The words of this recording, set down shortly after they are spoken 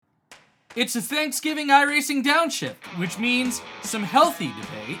It's a Thanksgiving iRacing Downshift, which means some healthy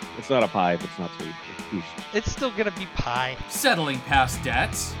debate. It's not a pie if it's not sweet. It's quiche. It's still gonna be pie. Settling past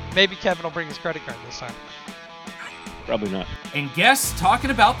debts. Maybe Kevin will bring his credit card this time. Probably not. And guests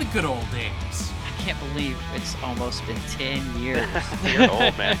talking about the good old days. I can't believe it's almost been 10 years. You're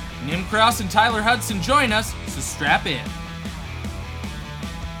old, man. Nim Cross and Tyler Hudson join us, so strap in.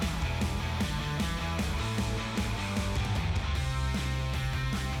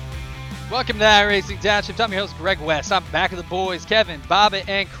 Welcome to iRacing Downshift. I'm your host, Greg West. I'm back with the boys, Kevin, Baba,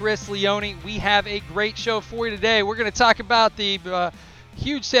 and Chris Leone. We have a great show for you today. We're going to talk about the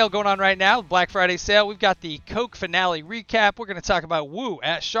huge sale going on right now, Black Friday sale. We've got the Coke finale recap. We're going to talk about Woo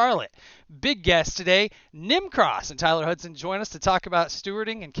at Charlotte. Big guest today, Nim Cross and Tyler Hudson join us to talk about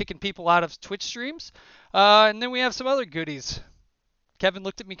stewarding and kicking people out of Twitch streams. And then we have some other goodies. Kevin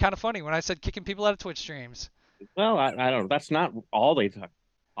looked at me kind of funny when I said kicking people out of Twitch streams. Well, I don't know. That's not all they talk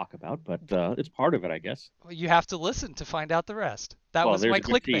about, but it's part of it, I guess. Well, you have to listen to find out the rest. That was my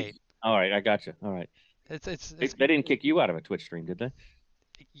clickbait. All right, I got you. All right. They didn't kick you out of a Twitch stream, did they?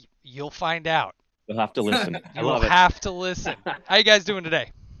 You'll find out. You'll have to listen. I love You'll have to listen. How you guys doing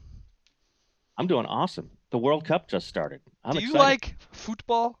today? I'm doing awesome. The World Cup just started. I'm excited. Do you like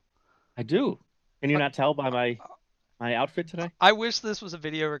football? I do. Can you not tell by my outfit today? I wish this was a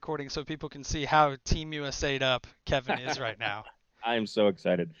video recording so people can see how Team USA'd up Kevin is right now. I am so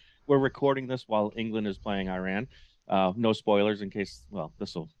excited. We're recording this while England is playing Iran. No spoilers in case, well,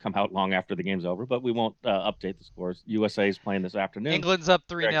 this will come out long after the game's over, but we won't update the scores. USA is playing this afternoon. England's up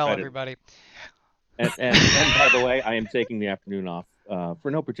 3-0, everybody. And by the way, I am taking the afternoon off for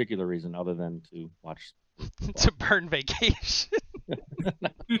no particular reason other than to watch. To burn vacation.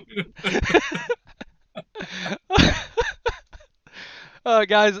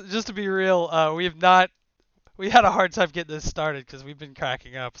 Guys, just to be real, we had a hard time getting this started because we've been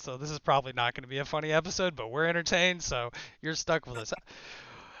cracking up. So this is probably not going to be a funny episode, but we're entertained, so you're stuck with us.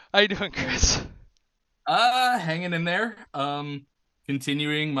 How you doing, Chris? Hanging in there.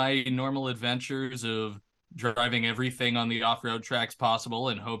 Continuing my normal adventures of driving everything on the off-road tracks possible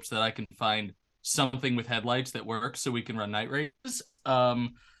in hopes that I can find something with headlights that works so we can run night races.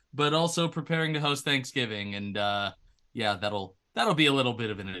 But also preparing to host Thanksgiving, and yeah, that'll be a little bit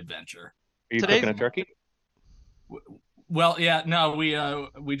of an adventure. Are you cooking a turkey? Well, yeah, no, we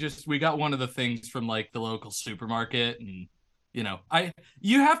got one of the things from like the local supermarket, and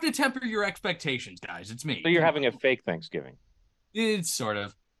you have to temper your expectations, guys. It's me. So you're having a fake Thanksgiving. It's sort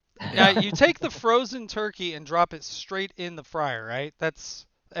of. Yeah, you take the frozen turkey and drop it straight in the fryer, right? That's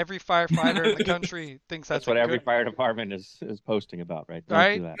every firefighter in the country thinks that's what every fire department is posting about, right?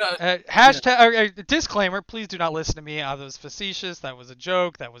 Right. Hashtag disclaimer: please do not listen to me. I was facetious. That was a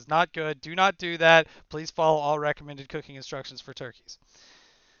joke. That was not good. Do not do that. Please follow all recommended cooking instructions for turkeys.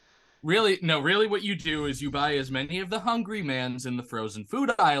 Really, what you do is you buy as many of the Hungry Mans in the frozen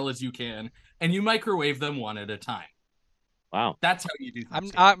food aisle as you can, and you microwave them one at a time. Wow. That's how you do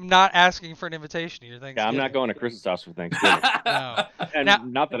things. I'm not asking for an invitation to your Thanksgiving. Yeah, I'm not going to Chris's house for Thanksgiving. No.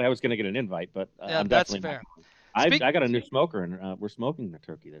 And not that I was going to get an invite, but yeah, I'm that's definitely fair. I got a new smoker, and we're smoking the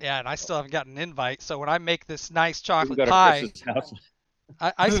turkey. Yeah, and I still haven't gotten an invite. So when I make this nice chocolate go to pie, Chris's house.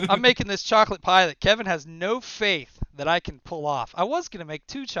 I'm making this chocolate pie that Kevin has no faith that I can pull off. I was going to make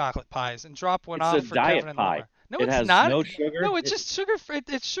 2 chocolate pies and drop one off for Kevin and pie. No, it it's has not. No sugar. No, it's just sugar.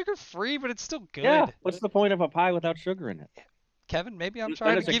 It's sugar-free, but it's still good. Yeah. What's the point of a pie without sugar in it? Kevin, maybe I'm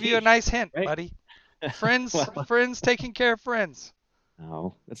trying to give you a nice hint, right? Buddy. Friends, friends taking care of friends.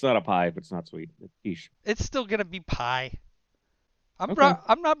 No, it's not a pie, but it's not sweet. It's quiche. It's still gonna be pie. I'm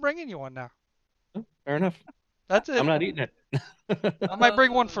not bringing you one now. Oh, fair enough. That's it. I'm not eating it. I might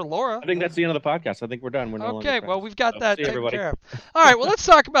bring one for Laura. I think that's the end of the podcast. I think we're done. We're no okay. Well, we've got that taken everybody. care of. All right. Well, let's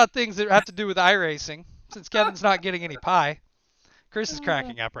talk about things that have to do with iRacing. Since Kevin's not getting any pie, Chris is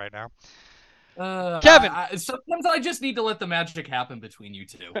cracking up right now. Kevin, sometimes I just need to let the magic happen between you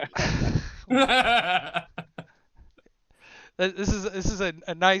two. This is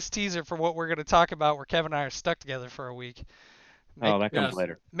a nice teaser for what we're going to talk about, where Kevin and I are stuck together for a week. That comes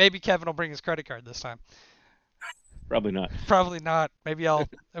later. Maybe Kevin will bring his credit card this time. Probably not. Probably not. Maybe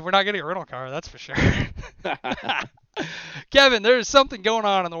we're not getting a rental car, that's for sure. Kevin, there's something going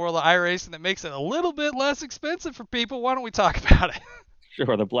on in the world of iRacing that makes it a little bit less expensive for people. Why don't we talk about it?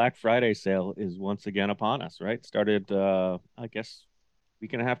 Sure. The Black Friday sale is once again upon us, right? Started, I guess, a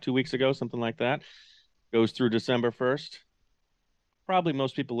week and a half, 2 weeks ago, something like that. Goes through December 1st. Probably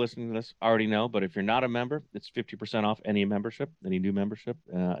most people listening to this already know, but if you're not a member, it's 50% off any membership, any new membership.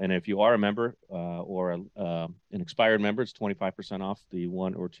 And if you are a member or an expired member, it's 25% off the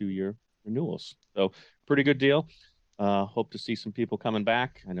 1 or 2 year renewals. So pretty good deal. Hope to see some people coming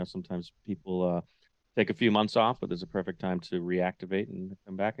back. I know sometimes people take a few months off, but there's a perfect time to reactivate and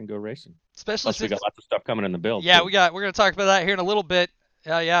come back and go racing. Especially Plus, we since got lots of stuff coming in the build. yeah, too. we're going to talk about that here in a little bit.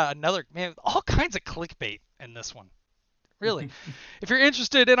 Another man, all kinds of clickbait in this one. Really. If you're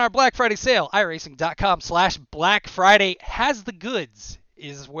interested in our Black Friday sale, iRacing.com/Black Friday has the goods,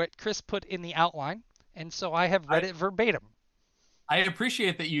 is what Chris put in the outline. And so I have read it verbatim. I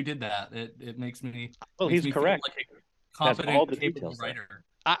appreciate that you did that. It makes me he's me correct. feel like a confident, all the capable details writer.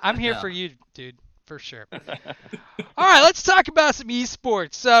 I'm here for you, dude, for sure. All right, let's talk about some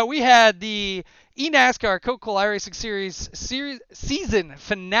esports. We had the eNASCAR Coca-Cola iRacing Series season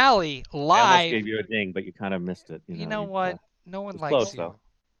finale I live. almost gave you a ding, but you kind of missed it. You know what? No one likes close, you.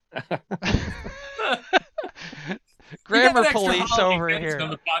 though. Grammar police over here. On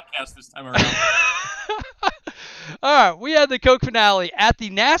the podcast this time around. All right, we had the Coke finale at the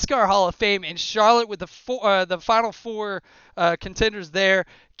NASCAR Hall of Fame in Charlotte with the final four contenders there.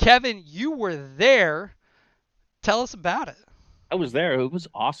 Kevin, you were there. Tell us about it. I was there. It was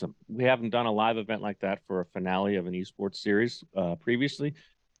awesome. We haven't done a live event like that for a finale of an esports series previously,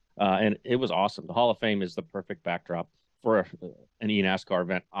 and it was awesome. The Hall of Fame is the perfect backdrop for an eNASCAR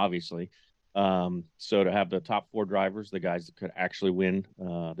event, obviously. So to have the top four drivers, the guys that could actually win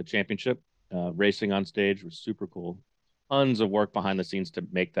the championship, racing on stage was super cool. Tons of work behind the scenes to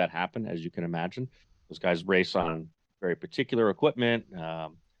make that happen, as you can imagine. Those guys race on very particular equipment.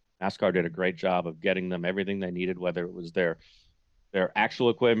 NASCAR did a great job of getting them everything they needed, whether it was their actual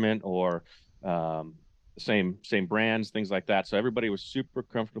equipment or same brands, things like that. So everybody was super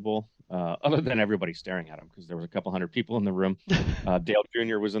comfortable, other than everybody staring at them because there was a couple hundred people in the room. Dale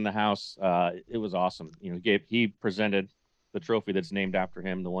Jr. was in the house. It was awesome. He presented the trophy that's named after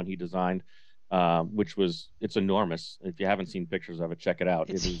him, the one he designed, it's enormous. If you haven't seen pictures of it, check it out.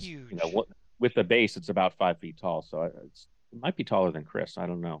 It's huge. With the base, it's about 5 feet tall. So it might be taller than Chris. I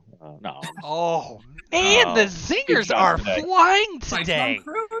don't know. No. Oh man, the zingers are flying today.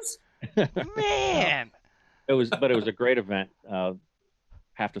 Man, it was a great event.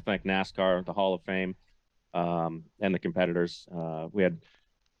 Have to thank NASCAR, the Hall of Fame, and the competitors. We had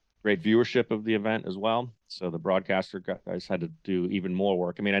great viewership of the event as well. So the broadcaster guys had to do even more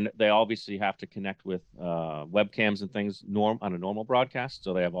work. I mean, they obviously have to connect with webcams and things on a normal broadcast.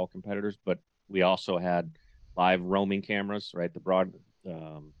 So they have all competitors, but we also had live roaming cameras, right? The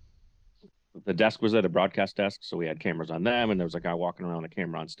desk was at a broadcast desk. So we had cameras on them, and there was a guy walking around with a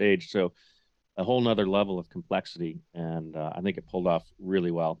camera on stage. So a whole nother level of complexity. And I think it pulled off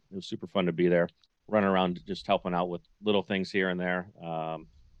really well. It was super fun to be there, running around just helping out with little things here and there.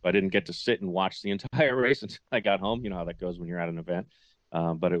 I didn't get to sit and watch the entire race until I got home. You know how that goes when you're at an event.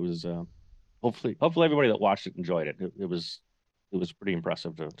 But it was hopefully everybody that watched it enjoyed it. It was pretty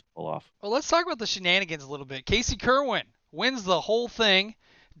impressive to pull off. Well, let's talk about the shenanigans a little bit. Casey Kerwin wins the whole thing.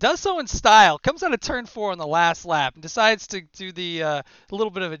 Does so in style, comes out of turn 4 on the last lap, and decides to do the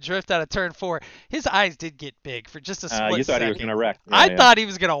little bit of a drift out of turn 4. His eyes did get big for just a split you thought second. He was going to wreck. Yeah, I thought he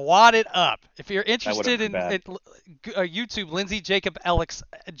was going to wad it up. If you're interested in YouTube, Lindsey Jacob Ellis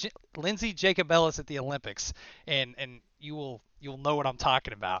at the Olympics, and you'll know what I'm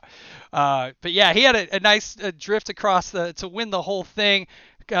talking about. But yeah, he had a nice drift across to win the whole thing.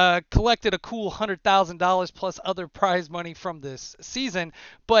 Collected a cool $100,000 plus other prize money from this season.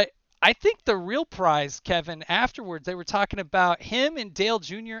 But I think the real prize, Kevin, afterwards, they were talking about him and Dale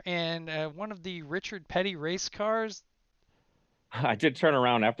Jr. and one of the Richard Petty race cars. I did turn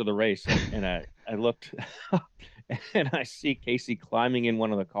around after the race, and I looked, and I see Casey climbing in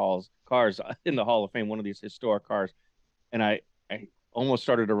one of the cars in the Hall of Fame, one of these historic cars. And I almost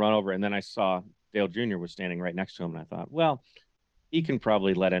started to run over, and then I saw Dale Jr. was standing right next to him, and I thought, well, he can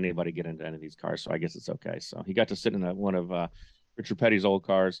probably let anybody get into any of these cars, so I guess it's okay. So he got to sit in one of Richard Petty's old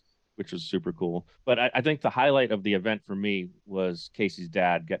cars, which was super cool. But I think the highlight of the event for me was Casey's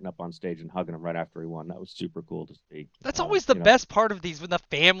dad getting up on stage and hugging him right after he won. That was super cool to see. That's always the best part of these, when the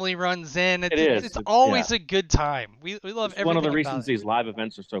family runs in. It's always a good time. We love everything. One of the reasons about these live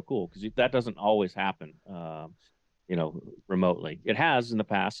events are so cool, because that doesn't always happen. Remotely. It has in the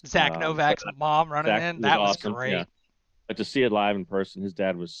past. Zach Novak's mom running in. That was awesome. Great. Yeah. But to see it live in person, his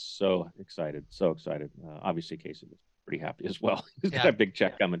dad was so excited. Obviously, Casey was pretty happy as well. He's got a big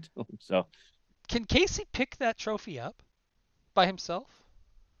check coming to him. So, can Casey pick that trophy up by himself?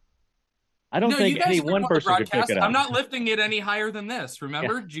 I don't think any one person could pick it up. I'm not lifting it any higher than this.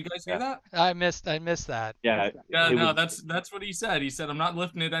 Remember? Did you guys hear that? I missed that. Yeah. That's what he said. He said, I'm not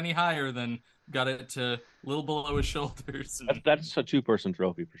lifting it any higher than got it to a little below his shoulders. That's a 2-person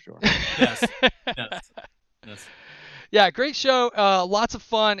trophy for sure. Yes. Yeah, great show. Lots of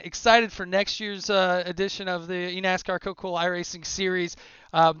fun. Excited for next year's edition of the eNASCAR Coca-Cola iRacing Series.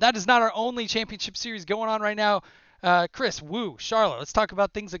 That is not our only championship series going on right now. Chris, Woo, Charlotte, let's talk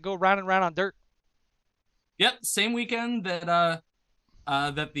about things that go round and round on dirt. Yep, same weekend that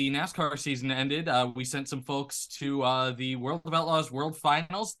that the NASCAR season ended. We sent some folks to the World of Outlaws World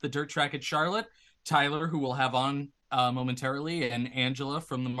Finals, the dirt track at Charlotte. Tyler, who we'll have on momentarily, and Angela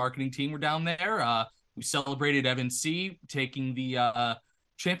from the marketing team were down there. We celebrated Evan C. taking the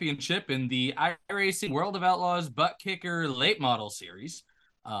championship in the iRacing World of Outlaws Butt Kicker Late Model Series.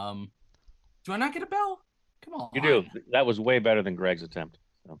 Do I not get a bell? Come on. You do. That was way better than Greg's attempt.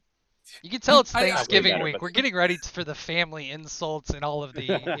 So. You can tell it's I- Thanksgiving better, week. but- We're getting ready for the family insults and all of the,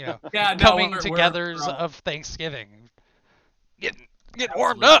 Yeah, no, coming we're- togethers we're- of Thanksgiving. Get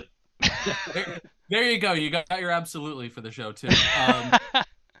warmed up. There you go. You got your absolutely for the show too.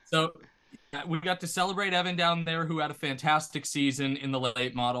 So we got to celebrate Evan down there, who had a fantastic season in the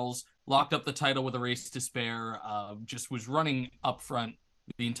late models, locked up the title with a race to spare, just was running up front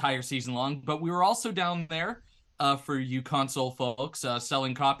the entire season long. But we were also down there for you console folks,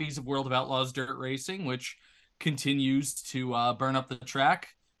 selling copies of World of Outlaws Dirt Racing, which continues to burn up the track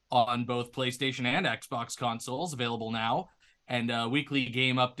on both PlayStation and Xbox consoles, available now. And weekly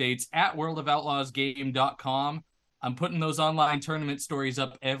game updates at worldofoutlaws.game.com. I'm putting those online tournament stories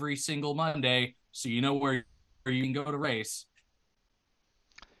up every single Monday, so you know where you can go to race.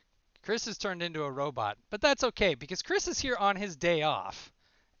 Chris has turned into a robot, but that's okay because Chris is here on his day off,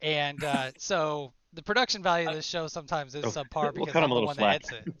 and so the production value of this show sometimes is subpar We'll because cut I'm him a the little one slack.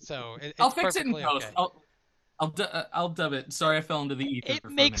 that hits it. So I'll it's fix it in perfectly post. okay. I'll dub it. Sorry, I fell into the ether. It for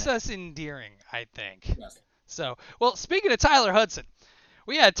a makes minute. us endearing, I think. Yes. So, well, speaking of Tyler Hudson,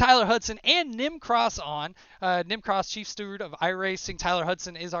 we had Tyler Hudson and Nim Cross on. Nim Cross, Chief Steward of iRacing. Tyler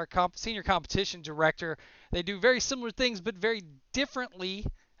Hudson is our Senior Competition Director. They do very similar things, but very differently,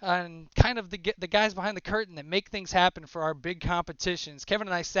 and kind of the guys behind the curtain that make things happen for our big competitions. Kevin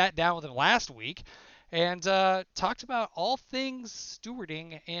and I sat down with him last week and talked about all things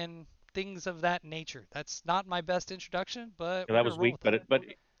stewarding and things of that nature. That's not my best introduction, but Yeah, that was weak, but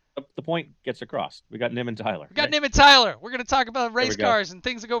the point gets across. We got Nim and Tyler. we got right? Nim and Tyler. We're going to talk about There race we go. cars and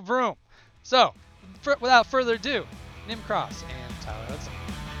things that go vroom. So, without further ado, Nim Cross and Tyler Hudson.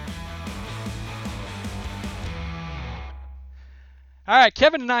 All right,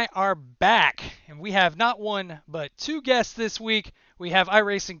 Kevin and I are back, and we have not one but two guests this week. We have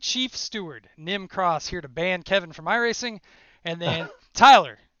iRacing Chief Steward Nim Cross here to ban Kevin from iRacing, and then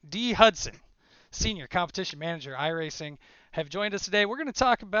Tyler D. Hudson, Senior Competition Manager iRacing, have joined us today. We're going to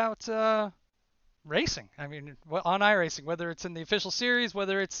talk about racing. I mean, on iRacing, whether it's in the official series,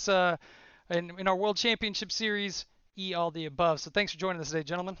 whether it's in our World Championship Series, all the above. So thanks for joining us today,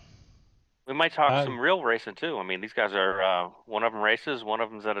 gentlemen. We might talk some real racing too. I mean, these guys are one of them races, one of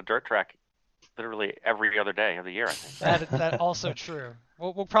them's at a dirt track, literally every other day of the year. I think. That also true.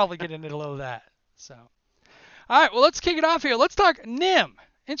 We'll probably get into a little of that. So, all right. Well, let's kick it off here. Let's talk Nim.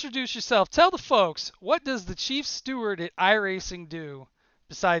 Introduce yourself. Tell the folks, what does the Chief Steward at iRacing do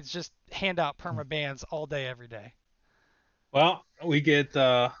besides just hand out perma bans all day, every day? Well, we get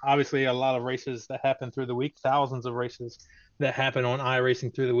obviously a lot of races that happen through the week, thousands of races that happen on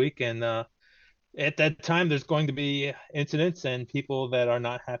iRacing through the week. And at that time, there's going to be incidents and people that are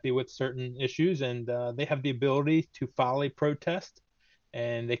not happy with certain issues. And they have the ability to file a protest.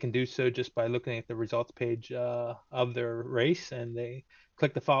 And they can do so just by looking at the results page of their race. And they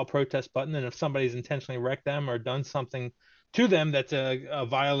click the file protest button. And if somebody's intentionally wrecked them or done something to them that's a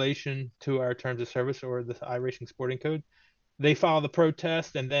violation to our terms of service or the iRacing sporting code, they file the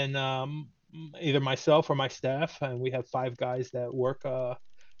protest, and then either myself or my staff, and we have 5 guys that work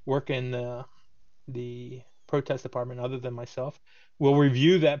in the protest department other than myself, will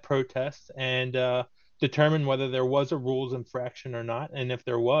review that protest and determine whether there was a rules infraction or not. And if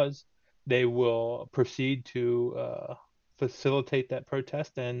there was, they will proceed to facilitate that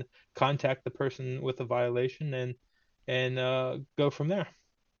protest and contact the person with the violation and go from there.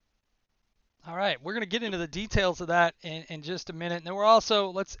 All right, we're going to get into the details of that in just a minute. And then we're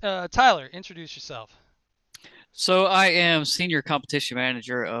also, Tyler, introduce yourself. So I am Senior Competition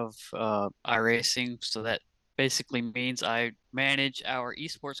Manager of iRacing. So that basically means I manage our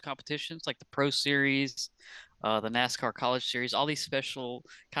esports competitions like the Pro Series, the NASCAR College Series, all these special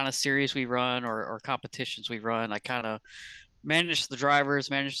kind of series we run or competitions we run. I kind of manage the drivers,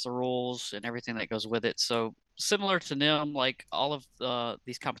 manage the rules, and everything that goes with it. So similar to NIM, like all of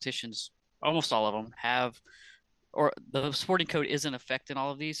these competitions, almost all of them have, or the sporting code is in effect in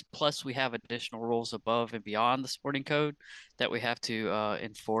all of these. Plus, we have additional rules above and beyond the sporting code that we have to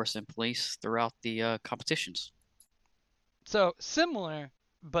enforce and police throughout the competitions. So similar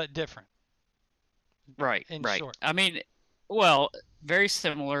but different. Right, In right. short. I mean, well, very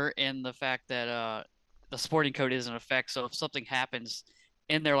similar in the fact that the sporting code is in effect. So if something happens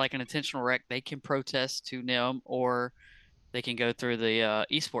in there, like an intentional wreck, they can protest to NIM, or they can go through the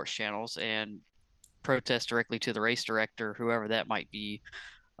esports channels and protest directly to the race director, whoever that might be.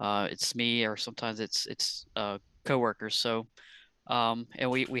 It's me, or sometimes it's coworkers. So and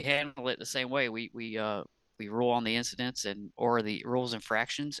we handle it the same way. We rule on the incidents or the rules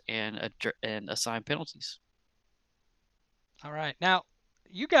infractions and assign penalties. All right. Now,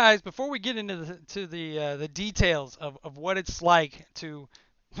 you guys, before we get into the details of what it's like to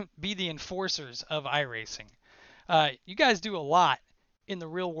be the enforcers of iRacing, you guys do a lot in the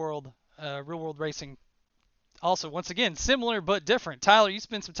real world racing. Also, once again, similar but different. Tyler, you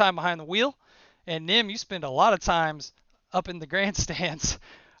spend some time behind the wheel, and Nim, you spend a lot of times up in the grandstands.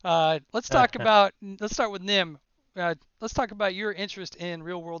 Let's talk about. Let's start with Nim. Let's talk about your interest in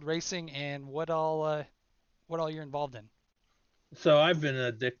real world racing and what all you're involved in. So I've been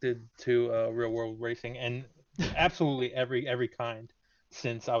addicted to real world racing and absolutely every kind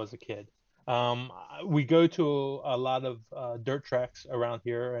since I was a kid. We go to a lot of dirt tracks around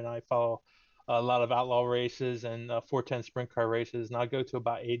here, and I follow a lot of outlaw races and 410 sprint car races, and I go to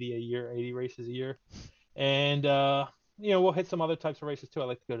about 80 a year, 80 races a year. And we'll hit some other types of races too. I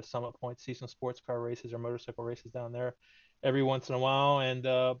like to go to Summit Point, see some sports car races or motorcycle races down there every once in a while,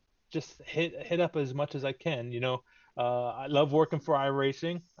 and just hit up as much as I can. I love working for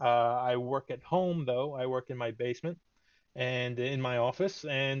iRacing. I work at home though. I work in my basement and in my office.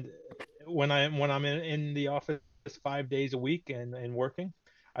 And when I'm in the office 5 days a week and working,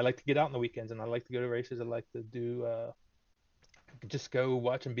 I like to get out on the weekends and I like to go to races. I like to do just go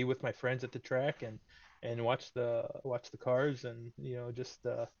watch and be with my friends at the track and watch the cars and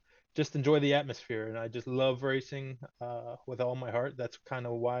just enjoy the atmosphere. And I just love racing with all my heart. That's kind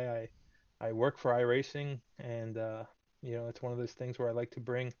of why I work for iRacing, and it's one of those things where I like to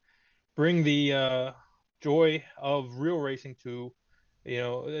bring the joy of real racing to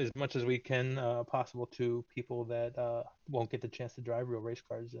as much as we can possible to people that won't get the chance to drive real race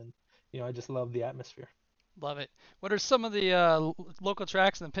cars. And I just love the atmosphere. Love it. What are some of the local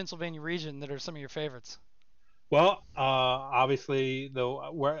tracks in the Pennsylvania region that are some of your favorites? Well, obviously,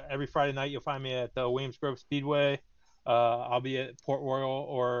 though, where every Friday night you'll find me at the Williams Grove Speedway. I'll be at Port Royal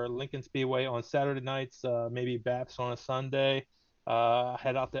or Lincoln Speedway on Saturday nights, maybe Baps on a Sunday.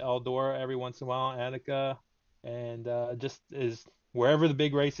 Head out to Eldora every once in a while, Attica, and just is wherever the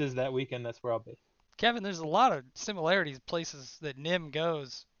big race is that weekend, that's where I'll be. Kevin, there's a lot of similarities, places that NIM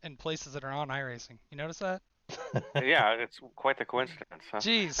goes and places that are on iRacing. You notice that? Yeah, it's quite the coincidence, huh?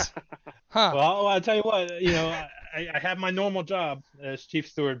 Jeez. Huh. Well, I'll tell you what, I have my normal job as chief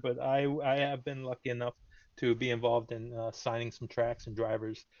steward, but I have been lucky enough to be involved in signing some tracks and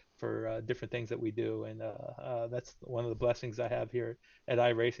drivers for different things that we do, and that's one of the blessings I have here at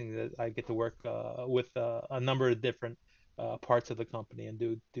iRacing, that I get to work with a number of different parts of the company and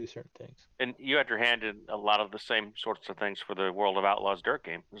do certain things. And you had your hand in a lot of the same sorts of things for the World of Outlaws dirt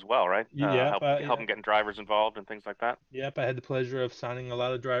game as well, right? Helping getting drivers involved and things like that. Yep, I had the pleasure of signing a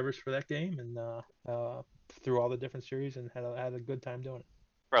lot of drivers for that game and through all the different series, and had a good time doing it.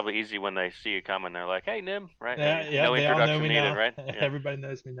 Probably easy when they see you coming. They're like, "Hey, Nim," right? Yeah, no they all know introduction me needed, now. right? Yeah. Everybody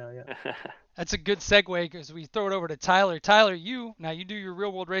knows me now. Yeah. That's a good segue because we throw it over to Tyler. Tyler, you do your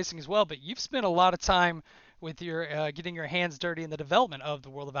real world racing as well, but you've spent a lot of time with your getting your hands dirty in the development of the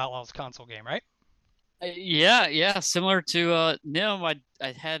World of Outlaws console game, right? Yeah. Similar to Nim, I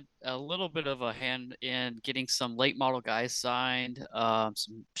had a little bit of a hand in getting some late model guys signed,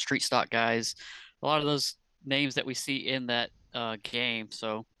 some street stock guys, a lot of those names that we see in that game.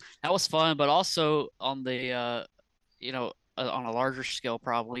 So that was fun, but also on the on a larger scale,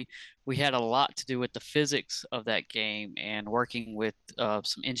 probably we had a lot to do with the physics of that game and working with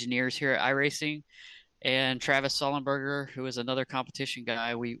some engineers here at iRacing. And Travis Sullenberger, who is another competition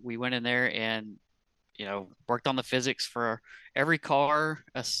guy, we went in there and worked on the physics for every car,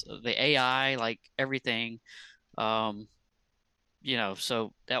 the AI, like everything. So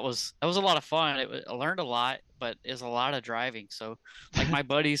that was a lot of fun. I learned a lot, but it's a lot of driving. So like my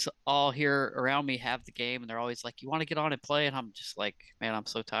buddies all here around me have the game, and they're always like, "You want to get on and play?" And I'm just like, "Man, I'm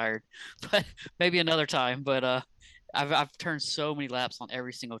so tired." But maybe another time. But I've turned so many laps on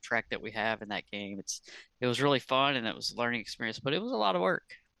every single track that we have in that game. It was really fun, and it was a learning experience, but it was a lot of work.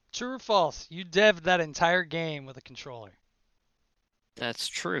 True or false? You dev'd that entire game with a controller. That's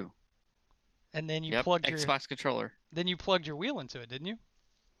true. And then you plugged your Xbox controller. Then you plugged your wheel into it, didn't you?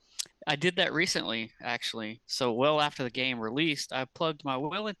 I did that recently, actually. So well after the game released, I plugged my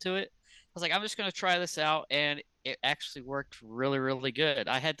wheel into it, was like, I'm just gonna try this out, and it actually worked really, really good.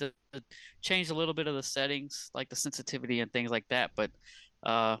 I had to change a little bit of the settings, like the sensitivity and things like that. But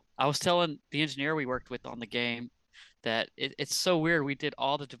I was telling the engineer we worked with on the game that it's so weird. We did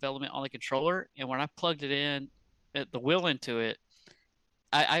all the development on the controller, and when I plugged it in, the wheel into it,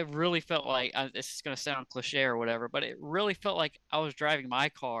 I really felt like this is going to sound cliche or whatever, but it really felt like I was driving my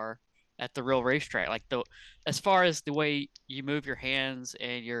car at the real racetrack. Like as far as the way you move your hands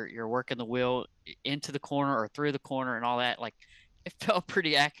and you're working the wheel into the corner or through the corner and all that, like it felt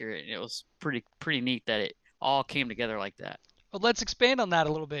pretty accurate. And it was pretty neat that it all came together like that. Well, let's expand on that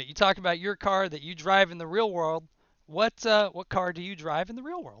a little bit. You talk about your car that you drive in the real world. What car do you drive in the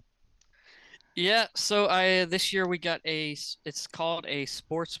real world? Yeah, so I this year we got it's called a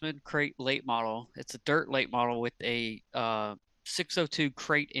Sportsman Crate late model. It's a dirt late model with a 602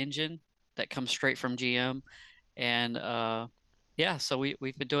 crate engine that comes straight from GM. And yeah, so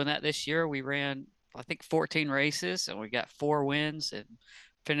we've been doing that this year. We ran I think 14 races and we got 4 wins and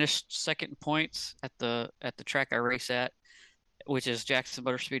finished second in points at the track I race at, which is Jackson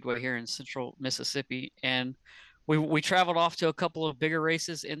Motor Speedway here in central Mississippi. And we traveled off to a couple of bigger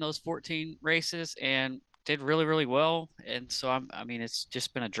races in those 14 races and did really, really well. And so I mean, it's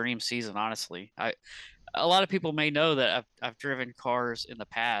just been a dream season, honestly. A lot of people may know that I've driven cars in the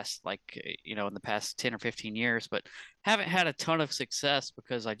past, like, in the past 10 or 15 years, but haven't had a ton of success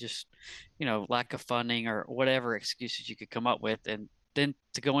because I just, lack of funding or whatever excuses you could come up with. And then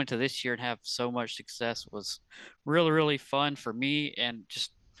to go into this year and have so much success was really, really fun for me. And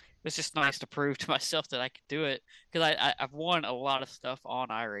it's just nice to prove to myself that I could do it because I've won a lot of stuff on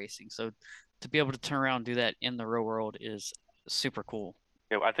iRacing. So to be able to turn around and do that in the real world is super cool.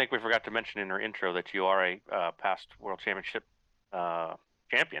 Yeah, I think we forgot to mention in our intro that you are a past World Championship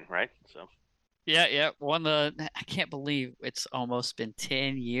champion, right? So. Yeah, I can't believe it's almost been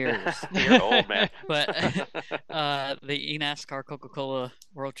 10 years. You're old, man. But the eNASCAR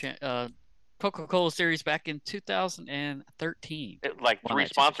Coca-Cola Series back in 2013. Like 3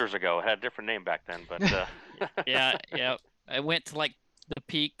 sponsors ago. It had a different name back then, but yeah. I went to like the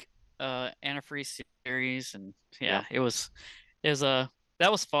peak antifreeze series, and that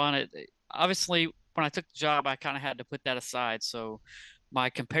was fun. Obviously, when I took the job, I kind of had to put that aside. So my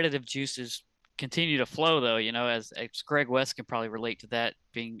competitive juices continue to flow, though, as Greg West can probably relate to that,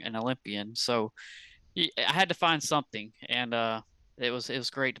 being an Olympian. So I had to find something, and it was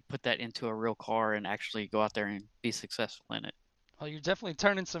great to put that into a real car and actually go out there and be successful in it. Well, you're definitely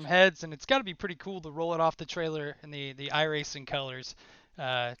turning some heads, and it's got to be pretty cool to roll it off the trailer in the iRacing colors.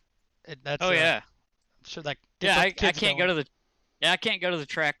 Yeah. I'm sure that I can't go to the I can't go to the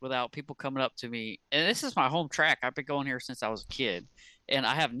track without people coming up to me. And this is my home track. I've been going here since I was a kid. And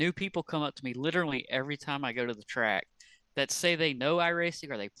I have new people come up to me literally every time I go to the track that say they know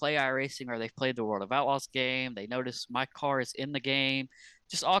iRacing or they play iRacing or they've played the World of Outlaws game. They notice my car is in the game.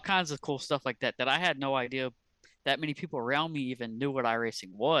 Just all kinds of cool stuff like that I had no idea that many people around me even knew what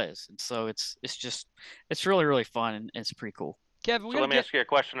iRacing was. And so it's really, really fun and it's pretty cool. Kevin, so let me ask you a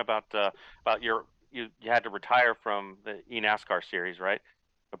question about you had to retire from the eNASCAR series, right?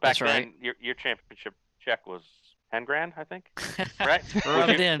 But back then, your championship check was 10 grand, I think, right?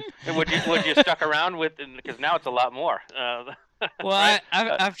 Would you stuck around with, because now it's a lot more. Well, right?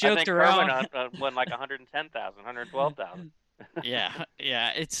 I've joked I think around. Won like 110,000, 112,000. Yeah,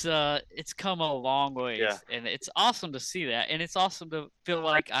 it's come a long ways, and it's awesome to see that, and it's awesome to feel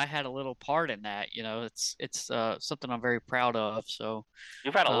like I had a little part in that. It's something I'm very proud of. So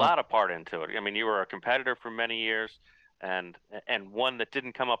you've had a lot of part into it. I mean, you were a competitor for many years, and one that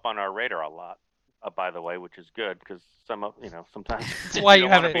didn't come up on our radar a lot. By the way, which is good because sometimes that's why you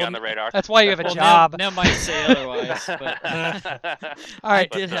have it on the radar. That's why you have a job. Now might say otherwise, but all right, I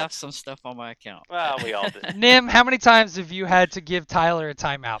did have some stuff on my account. Well, we all did. Nim, how many times have you had to give Tyler a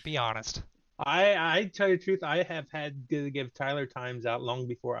timeout? Be honest. I tell you the truth, I have had to give Tyler times out long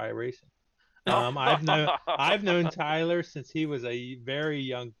before iRacing. I've known Tyler since he was a very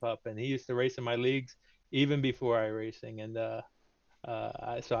young pup, and he used to race in my leagues even before iRacing, and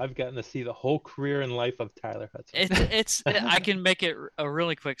so I've gotten to see the whole career and life of Tyler Hudson. I can make it a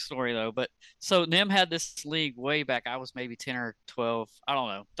really quick story though. But so Nim had this league way back. I was maybe 10 or 12, I don't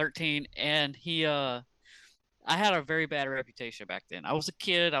know, 13, and I had a very bad reputation back then. I was a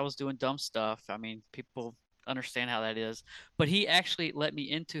kid. I was doing dumb stuff. I mean, people understand how that is. But he actually let me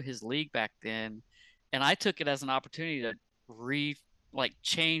into his league back then, and I took it as an opportunity to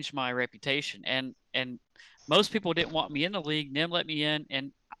change my reputation. And most people didn't want me in the league. Nim let me in,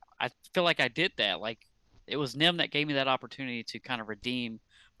 and I feel like I did that. Like, it was Nim that gave me that opportunity to kind of redeem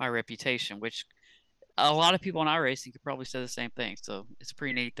my reputation, which a lot of people in iRacing could probably say the same thing. So it's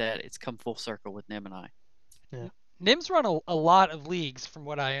pretty neat that it's come full circle with Nim and I. Yeah. Nim's run a lot of leagues, from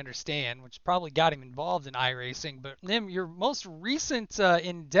what I understand, which probably got him involved in iRacing. But Nim, your most recent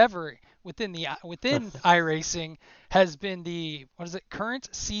endeavor within iRacing has been the, what is it, current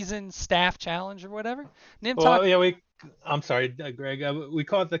season staff challenge or whatever. Nim, Well, yeah, I'm sorry, Greg. We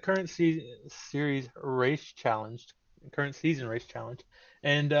call it the current series race challenge, current season race challenge,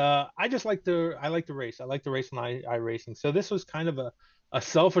 and I like to race. I like to race on iRacing. So this was kind of a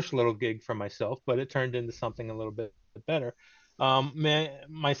selfish little gig for myself, but it turned into something a little bit better.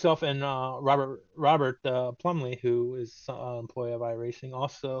 Myself and Robert Plumley, who is an employee of iRacing,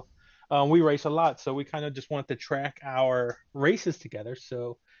 also we race a lot. So we kind of just want to track our races together,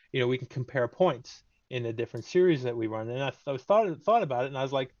 so we can compare points in the different series that we run. And I thought about it, and I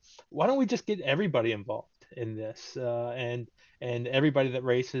was like, why don't we just get everybody involved in this, and everybody that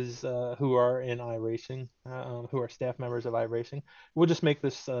races who are in iRacing, who are staff members of iRacing, we'll just make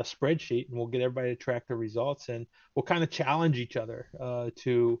this spreadsheet, and we'll get everybody to track the results, and we'll kind of challenge each other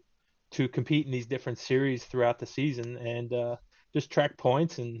to compete in these different series throughout the season, and just track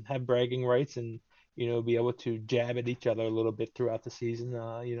points and have bragging rights, and be able to jab at each other a little bit throughout the season,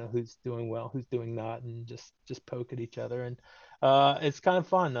 who's doing well, who's doing not, and just poke at each other. And it's kind of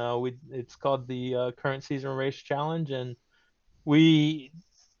fun. It's called the current season race challenge, and we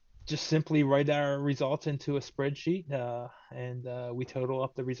just simply write our results into a spreadsheet, and we total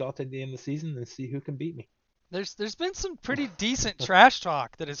up the results at the end of the season and see who can beat me. There's been some pretty decent trash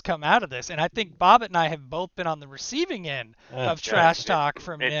talk that has come out of this, and I think Bob and I have both been on the receiving end of trash talk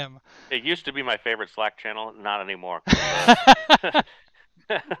from Nim. It used to be my favorite Slack channel, not anymore.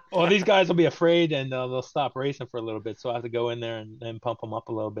 Well, these guys will be afraid, and they'll stop racing for a little bit, so I have to go in there and pump them up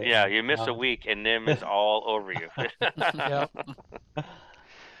a little bit. Yeah, you miss a week, and Nim is all over you. Yep.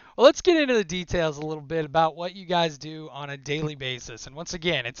 Well, let's get into the details a little bit about what you guys do on a daily basis. And once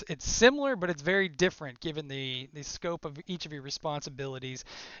again, it's similar, but it's very different given the scope of each of your responsibilities.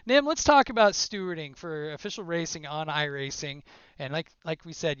 Nim, let's talk about stewarding for official racing on iRacing. And like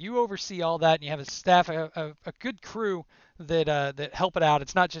we said, you oversee all that, and you have a staff, a good crew that help it out.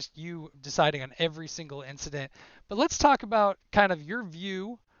 It's not just you deciding on every single incident. But let's talk about kind of your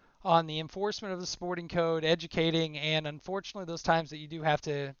view on the enforcement of the sporting code, educating, and unfortunately those times that you do have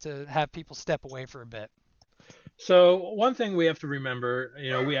to have people step away for a bit. So one thing we have to remember,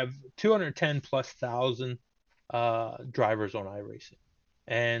 we have 210 plus thousand drivers on iRacing,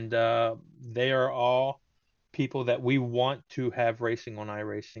 and they are all people that we want to have racing on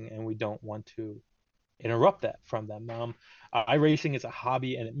iRacing, and we don't want to interrupt that from them. iRacing is a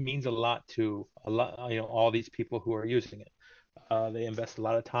hobby, and it means a lot to all these people who are using it. They invest a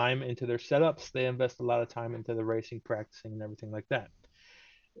lot of time into their setups. They invest a lot of time into the racing, practicing, and everything like that.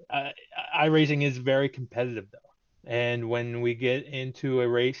 iRacing is very competitive, though. And when we get into a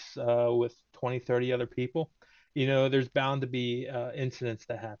race with 20, 30 other people, there's bound to be incidents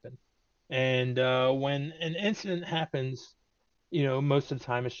that happen. And when an incident happens, most of the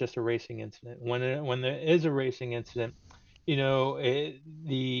time it's just a racing incident. When there is a racing incident,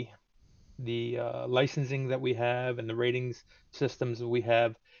 the licensing that we have and the ratings systems that we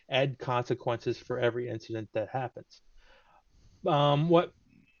have add consequences for every incident that happens. What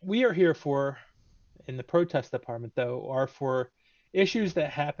we are here for in the protest department, though, are for issues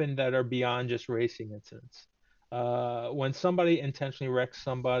that happen that are beyond just racing incidents. When somebody intentionally wrecks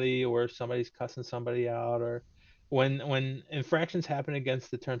somebody, or somebody's cussing somebody out, or when infractions happen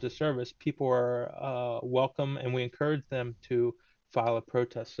against the terms of service, people are welcome, and we encourage them to file a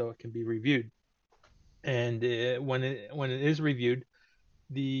protest so it can be reviewed. And when it is reviewed,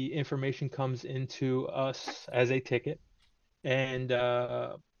 the information comes into us as a ticket, and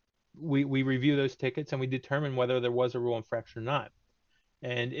we review those tickets, and we determine whether there was a rule infraction or not.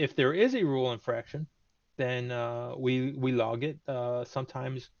 And if there is a rule infraction, then we log it.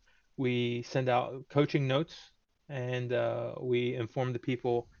 Sometimes we send out coaching notes, and we inform the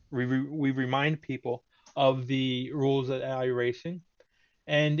people. We remind people of the rules at iRacing.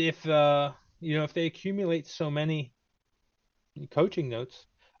 And if if they accumulate so many coaching notes,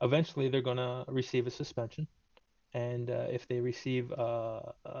 eventually they're going to receive a suspension. And if they receive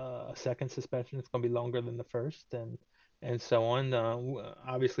a second suspension, it's going to be longer than the first, and so on.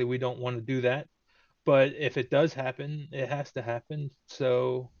 Obviously, we don't want to do that, but if it does happen, it has to happen.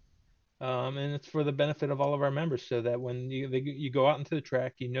 So, and it's for the benefit of all of our members, so that when you go out into the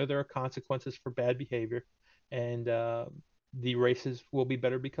track, there are consequences for bad behavior, and the races will be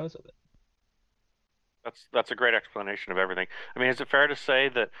better because of it. That's a great explanation of everything. I mean, is it fair to say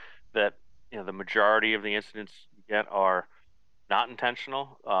that the majority of the incidents you get are not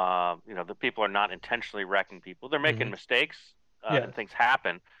intentional. The people are not intentionally wrecking people. They're making mistakes. Things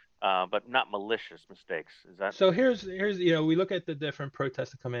happen, but not malicious mistakes. Is that so? Here's we look at the different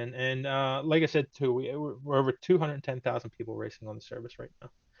protests that come in, and like I said too, we're over 210,000 people racing on the service right now,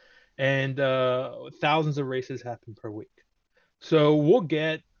 and thousands of races happen per week. So we'll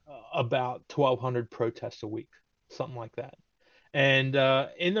get about 1,200 protests a week, something like that. And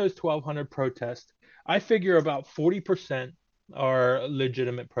in those 1,200 protests, I figure about 40% are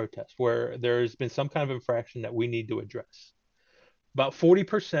legitimate protests where there's been some kind of infraction that we need to address. About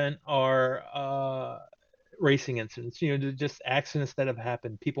 40% are racing incidents, just accidents that have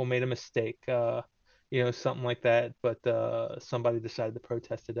happened. People made a mistake, something like that, but somebody decided to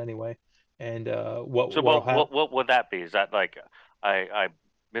protest it anyway. And what would that be? Is that like I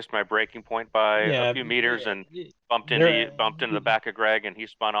missed my braking point by a few meters and bumped into the back of Greg and he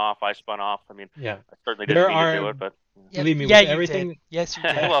spun off, I spun off. I mean, I certainly didn't mean to do it, but believe me, with everything, did. Yes, you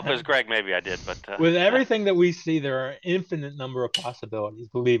did. well, if it was Greg, maybe I did, but with everything that we see, there are infinite number of possibilities.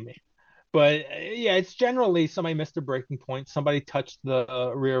 Believe me. But it's generally somebody missed a braking point, somebody touched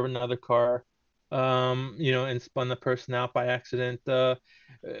the rear of another car, and spun the person out by accident.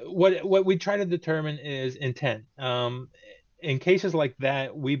 What we try to determine is intent. In cases like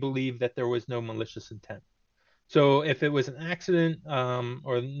that, we believe that there was no malicious intent. So if it was an accident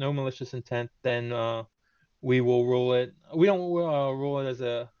or no malicious intent, then we will rule it. We don't rule it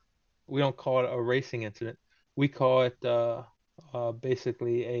as we don't call it a racing incident. We call it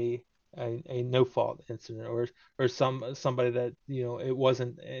basically a no fault incident or somebody that it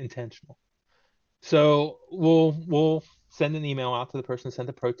wasn't intentional. So we'll send an email out to the person, send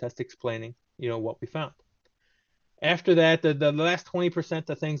a protest explaining what we found. After that, the last 20%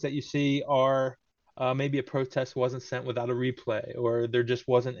 of things that you see are maybe a protest wasn't sent without a replay, or there just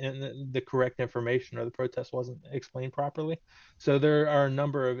wasn't the correct information, or the protest wasn't explained properly. So there are a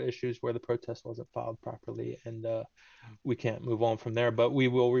number of issues where the protest wasn't filed properly, and we can't move on from there. But we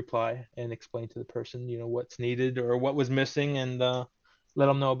will reply and explain to the person, what's needed or what was missing, and let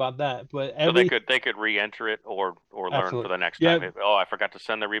them know about that. But so they could re-enter it or learn Absolutely. for the next time. If, I forgot to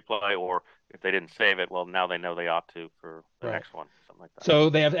send the replay, or if they didn't save it, well, now they know they ought to for the next one, something like that. So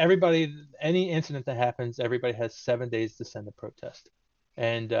they have any incident that happens, everybody has 7 days to send a protest.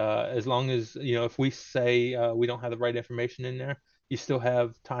 And as long as, if we say we don't have the right information in there, you still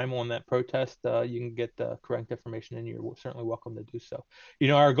have time on that protest. You can get the correct information in. You're certainly welcome to do so.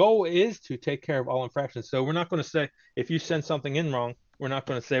 Our goal is to take care of all infractions. So we're not going to say, if you send something in wrong, we're not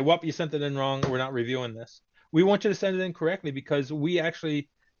going to say, well, you sent it in wrong, we're not reviewing this. We want you to send it in correctly because we actually,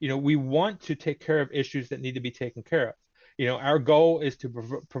 we want to take care of issues that need to be taken care of. Our goal is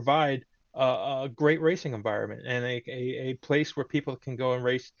to provide a great racing environment and a place where people can go and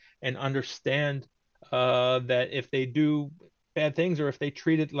race and understand that if they do bad things or if they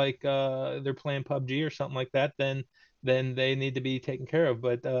treat it like they're playing PUBG or something like that, then they need to be taken care of.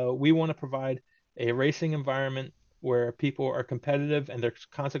 But we want to provide a racing environment where people are competitive and there's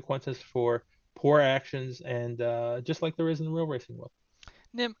consequences for poor actions, and just like there is in the real racing world.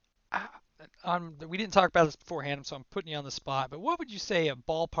 Nim, we didn't talk about this beforehand, so I'm putting you on the spot, but what would you say a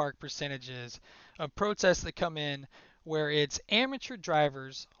ballpark percentage is of protests that come in where it's amateur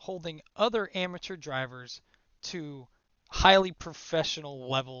drivers holding other amateur drivers to highly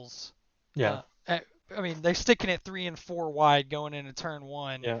professional levels? Yeah. I mean, they're sticking it 3 and 4 wide going into turn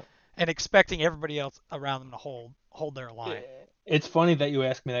 1 and expecting everybody else around them to hold their line. It's funny that you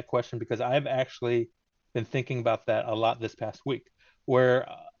asked me that question because I've actually been thinking about that a lot this past week, where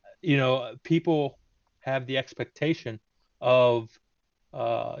people have the expectation of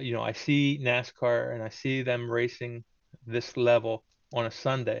I see NASCAR and I see them racing this level on a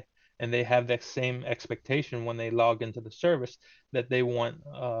Sunday, and they have that same expectation when they log into the service that they want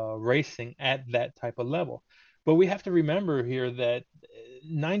racing at that type of level. But we have to remember here that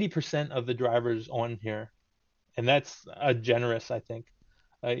 90% of the drivers on here, and that's a generous, I think,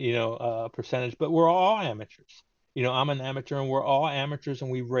 percentage, but we're all amateurs. I'm an amateur and we're all amateurs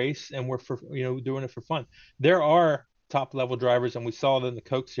and we race and we're doing it for fun. There are top level drivers, and we saw them in the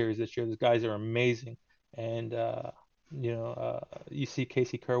Coke series this year. Those guys are amazing. And, you see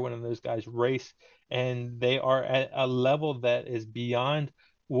Casey Kerwin and those guys race, and they are at a level that is beyond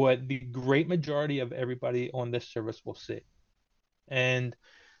what the great majority of everybody on this service will see. And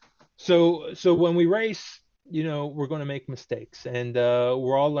so when we race, we're going to make mistakes, and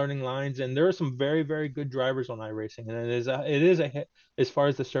we're all learning lines, and there are some very, very good drivers on iRacing, and it is as far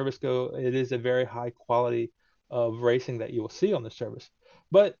as the service go, it is a very high quality of racing that you will see on the service.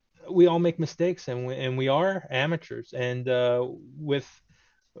 But we all make mistakes, and we are amateurs, and with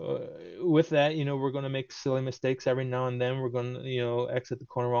with that, we're going to make silly mistakes every now and then. We're going to, exit the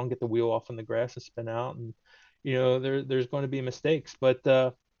corner wrong, get the wheel off on the grass and spin out. And, there's going to be mistakes. But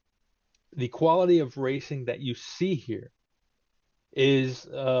the quality of racing that you see here is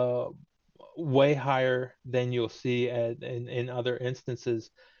way higher than you'll see in other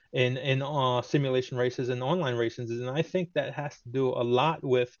instances in simulation races and online races. And I think that has to do a lot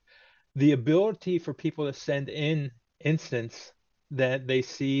with the ability for people to send in incidents that they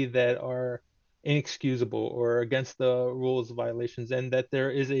see that are inexcusable or against the rules violations, and that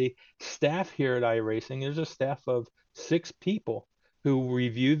there is a staff here at iRacing. There's a staff of 6 people who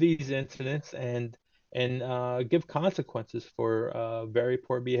review these incidents and give consequences for very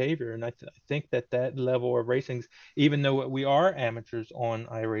poor behavior. And I think that level of racing, even though we are amateurs on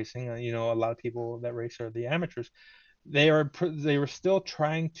iRacing, a lot of people that race are the amateurs, they were still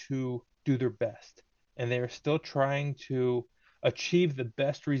trying to do their best, and they are still trying to achieve the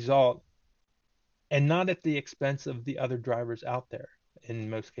best result, and not at the expense of the other drivers out there in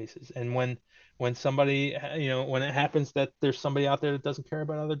most cases. And when somebody, when it happens that there's somebody out there that doesn't care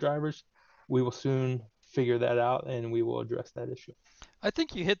about other drivers, we will soon figure that out and we will address that issue. I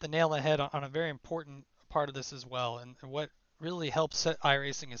think you hit the nail on the head on a very important part of this as well, and what really helps set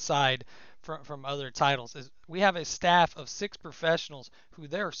iRacing aside from other titles is we have a staff of 6 professionals who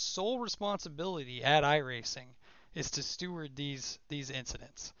their sole responsibility at iRacing is to steward these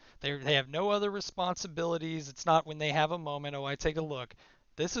incidents. They have no other responsibilities. It's not when they have a moment, oh, I take a look.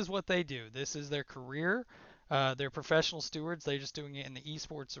 This is what they do. This is their career. They're professional stewards. They're just doing it in the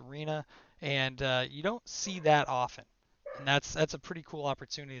esports arena, and you don't see that often. And that's a pretty cool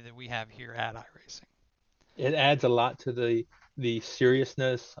opportunity that we have here at iRacing. It adds a lot to the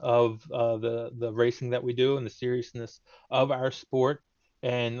seriousness of the racing that we do and the seriousness of our sport.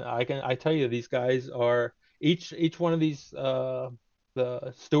 And I tell you, these guys are each one of these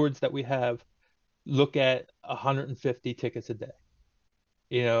the stewards that we have look at 150 tickets a day,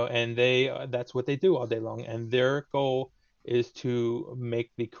 and that's what they do all day long. And their goal is to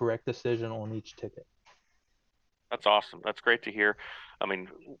make the correct decision on each ticket. That's awesome. That's great to hear. I mean,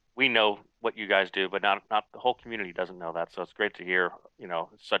 we know what you guys do, but not the whole community doesn't know that. So it's great to hear,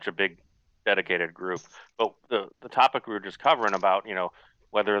 such a big dedicated group. But the topic we were just covering about,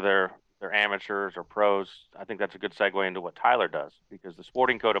 whether they're amateurs or pros, I think that's a good segue into what Tyler does, because the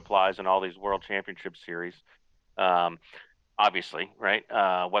sporting code applies in all these world championship series. Obviously, right?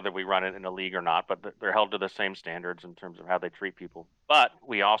 Whether we run it in a league or not, but they're held to the same standards in terms of how they treat people. But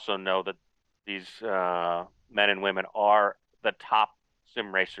we also know that these men and women are the top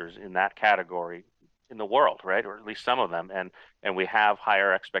sim racers in that category in the world, right? Or at least some of them, and we have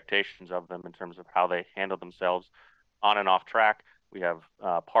higher expectations of them in terms of how they handle themselves on and off track. We have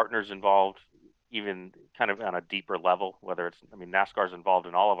partners involved, even kind of on a deeper level. Whether it's, NASCAR's involved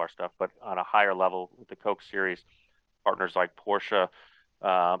in all of our stuff, but on a higher level with the Coke Series, partners like Porsche,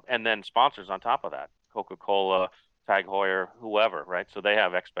 and then sponsors on top of that, Coca-Cola, Tag Heuer, whoever, right? So they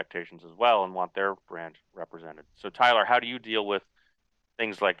have expectations as well and want their brand represented. So Tyler, how do you deal with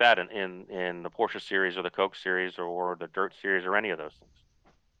things like that in the Porsche series or the Coke series or the Dirt series or any of those things?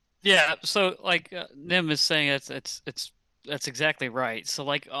 Yeah, so like Nim is saying, that's exactly right. So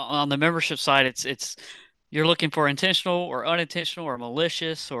like on the membership side, it's you're looking for intentional or unintentional or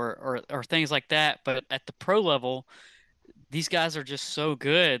malicious or things like that. But at the pro level, these guys are just so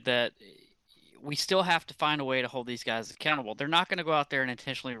good that we still have to find a way to hold these guys accountable. They're not going to go out there and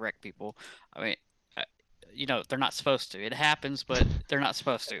intentionally wreck people. I mean, they're not supposed to. It happens, but they're not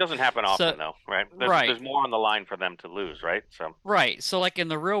supposed to. It doesn't happen often, though, right? There's more on the line for them to lose, right? So right. So like in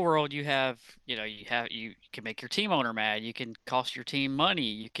the real world, you can make your team owner mad. You can cost your team money.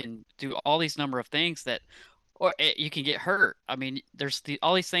 You can do all these number of things or you can get hurt. I mean, there's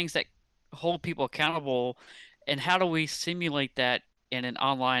all these things that hold people accountable. And how do we simulate that in an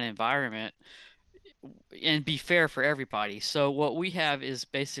online environment and be fair for everybody? So what we have is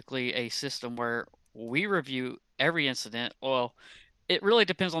basically a system where we review every incident. Well, it really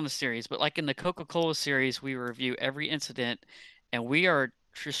depends on the series, but like in the Coca-Cola series, we review every incident and we are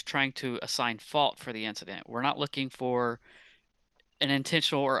just trying to assign fault for the incident. We're not looking for an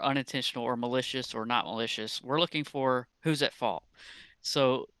intentional or unintentional or malicious or not malicious. We're looking for who's at fault.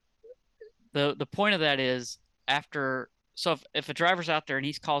 So the point of that is if a driver's out there and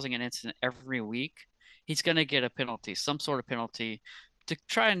he's causing an incident every week, he's going to get a penalty, some sort of penalty, to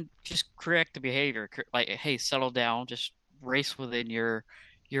try and just correct the behavior. Like, hey, settle down, just race within your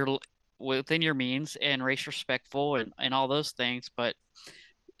means and race respectful and all those things. But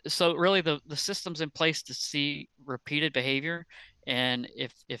so really the system's in place to see repeated behavior, and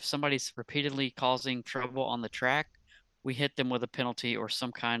if somebody's repeatedly causing trouble on the track, we hit them with a penalty or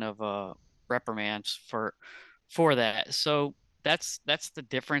some kind of reprimands for that. So that's the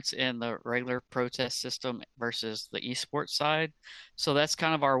difference in the regular protest system versus the esports side. So that's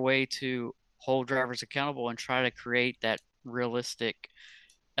kind of our way to hold drivers accountable and try to create that realistic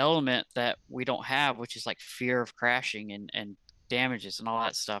element that we don't have, which is like fear of crashing and damages and all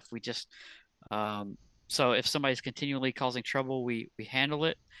that stuff. We just so if somebody's continually causing trouble, we handle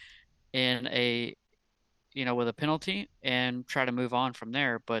it in a with a penalty and try to move on from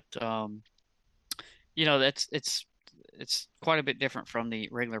there. But that's it's quite a bit different from the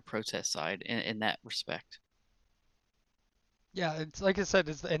regular protest side in that respect. Yeah, it's like I said,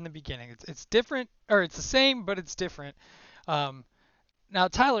 it's in the beginning. It's different, or it's the same, but it's different. Now,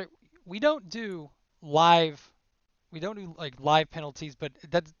 Tyler, we don't do live, we don't do like live penalties, but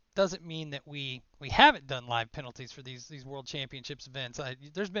that doesn't mean that we haven't done live penalties for these World Championships events.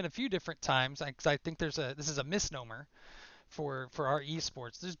 There's been a few different times, because I think this is a misnomer for our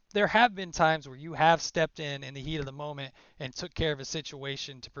esports. There have been times where you have stepped in the heat of the moment and took care of a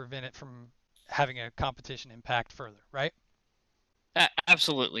situation to prevent it from having a competition impact further, right?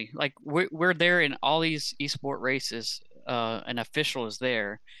 Absolutely. Like we're there in all these esport races. An official is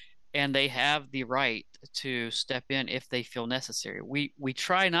there, and they have the right to step in if they feel necessary. We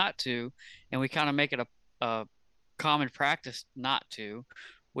try not to, and we kind of make it a common practice not to,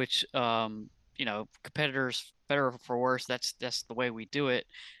 which competitors, better or for worse, that's the way we do it,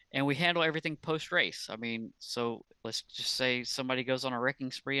 and we handle everything post race. I mean, so let's just say somebody goes on a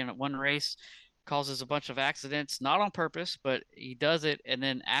wrecking spree and at one race causes a bunch of accidents, not on purpose, but he does it. And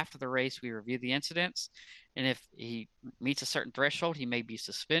then after the race, we review the incidents. And if he meets a certain threshold, he may be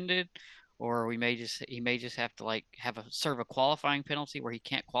suspended, or he may just have to like serve a qualifying penalty where he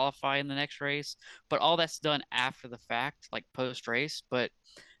can't qualify in the next race. But all that's done after the fact, like post race. But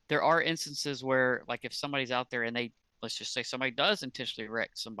there are instances where, like, if somebody's out there and let's just say somebody does intentionally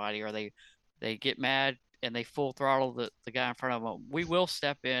wreck somebody, or they get mad and they full throttle the guy in front of them, we will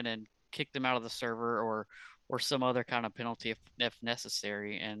step in and kick them out of the server or some other kind of penalty if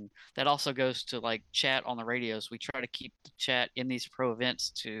necessary. And that also goes to like chat on the radios. We try to keep the chat in these pro events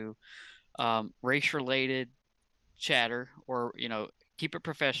to race related chatter, or keep it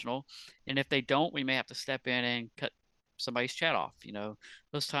professional. And if they don't, we may have to step in and cut somebody's chat off,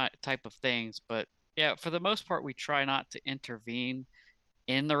 those type of things. But yeah, for the most part, we try not to intervene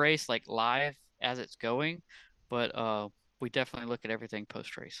in the race like live as it's going, but we definitely look at everything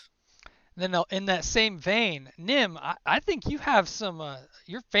post race. Then in that same vein, Nim, I think you have some,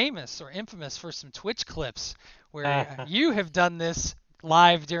 you're famous or infamous for some Twitch clips where you have done this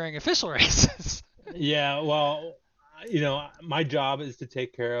live during official races. Yeah, well, my job is to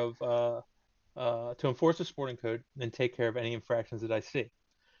take care of, to enforce the sporting code and take care of any infractions that I see.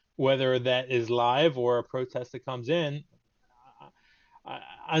 Whether that is live or a protest that comes in,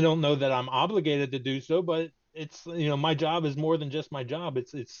 I don't know that I'm obligated to do so, but it's my job is more than just my job.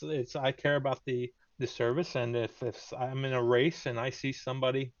 It's I care about the service, and if I'm in a race and I see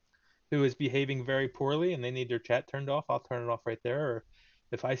somebody who is behaving very poorly and they need their chat turned off, I'll turn it off right there. Or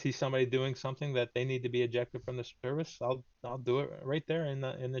if I see somebody doing something that they need to be ejected from the service, I'll do it right there in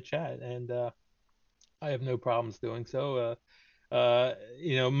the chat, and I have no problems doing so.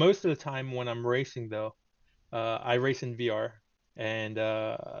 Most of the time when I'm racing though, I race in VR, and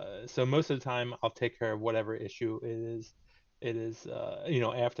so most of the time I'll take care of whatever issue it is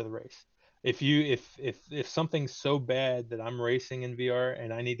after the race. If something's so bad that I'm racing in VR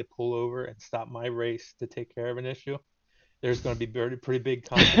and I need to pull over and stop my race to take care of an issue, there's going to be pretty big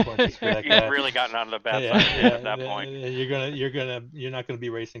consequences for that guy. You've really gotten on the bad side at that point. You're not going to be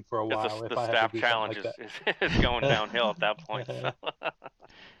racing for a while. The staff challenge is going downhill at that point. So.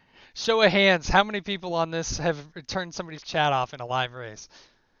 Show of hands, how many people on this have turned somebody's chat off in a live race?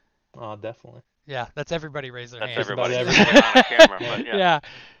 Oh, definitely. Yeah, that's everybody raise their hands. That's everybody on camera, but yeah.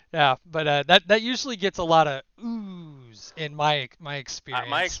 Yeah, but that usually gets a lot of oohs in my experience.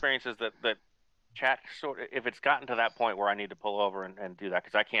 My experience is that chat if it's gotten to that point where I need to pull over and do that,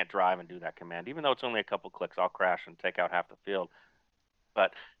 because I can't drive and do that command, even though it's only a couple clicks, I'll crash and take out half the field.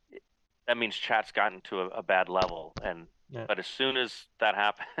 But that means chat's gotten to a bad level, and but as soon as that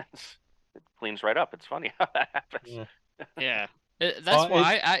happens, it cleans right up. It's funny how that happens. Yeah. That's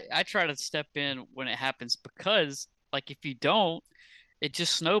why I try to step in when it happens, because like if you don't, it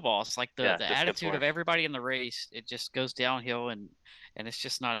just snowballs. Like the attitude of everybody in the race, it just goes downhill, and it's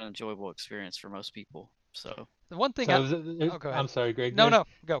just not an enjoyable experience for most people. So the one thing go ahead. I'm sorry, Greg. No,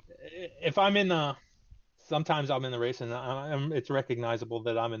 go. If I'm in sometimes I'm in the race and it's recognizable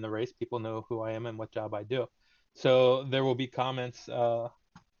that I'm in the race. People know who I am and what job I do. So there will be comments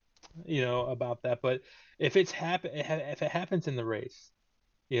about that. But if if it happens in the race,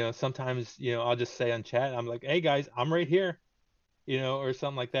 sometimes, I'll just say on chat, I'm like, hey guys, I'm right here, or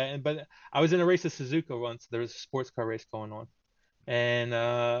something like that. But I was in a race at Suzuka once. There was a sports car race going on, and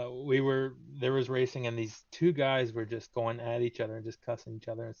there was racing, and these two guys were just going at each other and just cussing each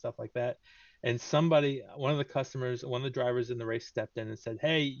other and stuff like that. And one of the customers, one of the drivers in the race stepped in and said,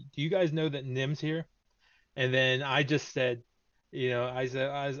 hey, do you guys know that Nim's here? And then I just said,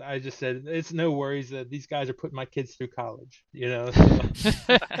 I just said, it's no worries that these guys are putting my kids through college,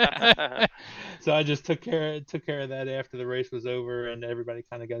 so I just took care of that after the race was over, and everybody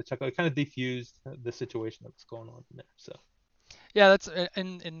kind of got a chuckle. It kind of defused the situation that was going on there. So Yeah, that's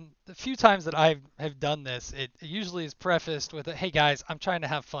and the few times that I have done this, it usually is prefaced with, "Hey guys, I'm trying to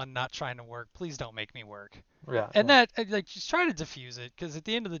have fun, not trying to work. Please don't make me work." yeah, And that, like, just try to diffuse it, because at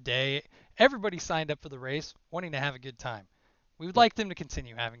the end of the day, everybody signed up for the race wanting to have a good time. We would like them to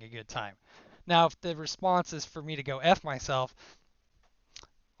continue having a good time. Now, if the response is for me to go F myself,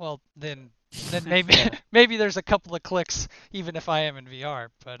 well, then maybe maybe there's a couple of clicks, even if I am in VR.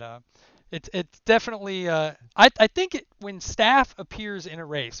 But it's definitely I think when staff appears in a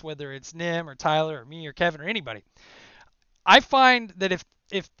race, whether it's Nim or Tyler or me or Kevin or anybody, I find that if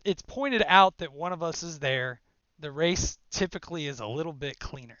it's pointed out that one of us is there, the race typically is a little bit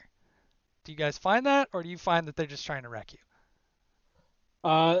cleaner. Do you guys find that, or do you find that they're just trying to wreck you?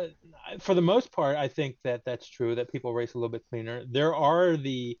 uh, for the most part, I think that that's true, that people race a little bit cleaner. There are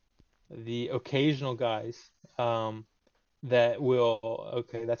the occasional guys, um, that will,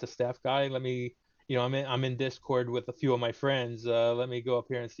 okay, that's a staff guy. Let me, I'm in Discord with a few of my friends. Let me go up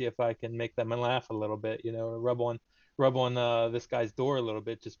here and see if I can make them laugh a little bit, or rub on this guy's door a little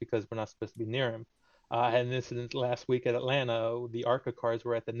bit, just because we're not supposed to be near him. I had an incident last week at Atlanta. The ARCA cars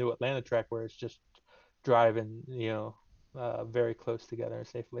were at the new Atlanta track, where it's just driving, very close together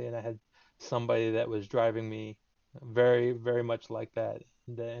safely, and I had somebody that was driving me very, very much like that,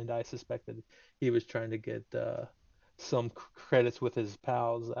 and I suspected he was trying to get some credits with his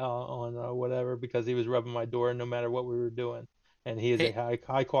pals on whatever, because he was rubbing my door no matter what we were doing, and he is a He,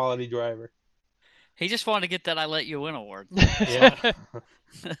 high quality driver. he just wanted to get that "I Let You Win" award. Yeah.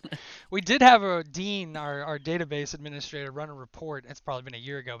 We did have a dean, our database administrator, run a report. It's probably been a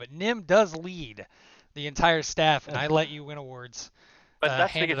year ago, but Nim does lead the entire staff, and "I Let You Win" awards. But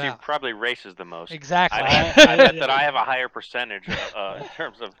that's handed because he out. probably races the most. Exactly. I bet that I have a higher percentage in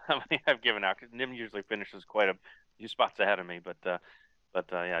terms of how many I've given out, because Nim usually finishes quite a few spots ahead of me. But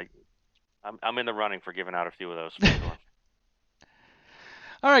yeah, I'm in the running for giving out a few of those. For sure.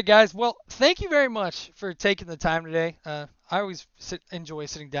 All right, guys. Well, thank you very much for taking the time today. I always enjoy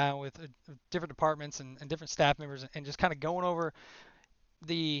sitting down with different departments and different staff members, and just kind of going over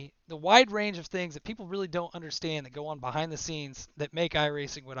the wide range of things that people really don't understand that go on behind the scenes that make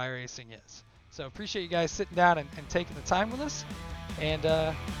iRacing what iRacing is. So appreciate you guys sitting down and taking the time with us. And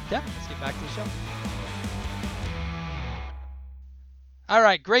yeah, let's get back to the show. All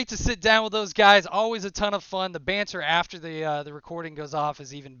right, great to sit down with those guys. Always a ton of fun. The banter after the recording goes off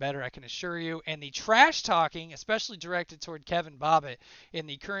is even better, I can assure you. And the trash talking, especially directed toward Kevin Bobbitt in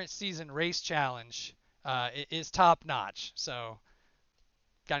the current season race challenge, is top notch. So,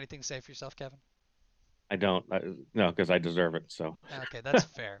 got anything to say for yourself, Kevin? I don't. No, because I deserve it. So. Okay, that's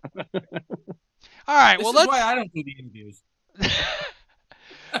fair. All right, this is why I don't do the interviews.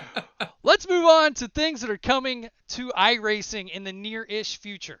 Let's move on to things that are coming to iRacing in the near-ish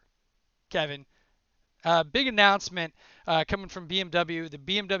future. Kevin, big announcement coming from BMW, the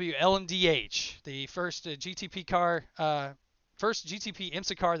BMW LMDH, the first GTP car, first GTP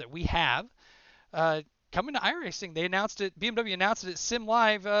IMSA car that we have, coming to iRacing. They announced it. BMW announced it at Sim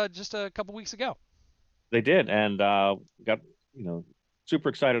Live just a couple weeks ago. They did, and got super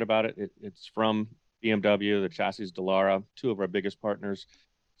excited about it. It's from BMW, the chassis is Dallara, two of our biggest partners.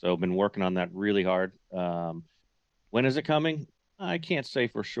 So I've been working on that really hard. When is it coming? I can't say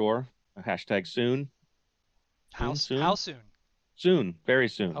for sure. Hashtag soon. How soon? Soon, very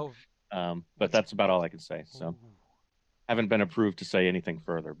soon. Oh, but that's about all I can say. So ooh. Haven't been approved to say anything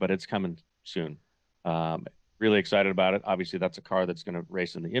further, but it's coming soon. Really excited about it. Obviously, that's a car that's going to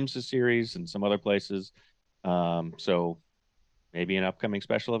race in the IMSA series and some other places. So maybe an upcoming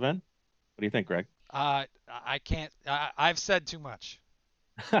special event. What do you think, Greg? I can't. I've said too much.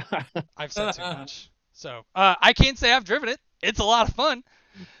 I've said too much. So I can't say I've driven it. It's a lot of fun.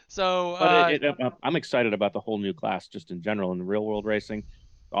 So but I'm excited about the whole new class just in general in real world racing.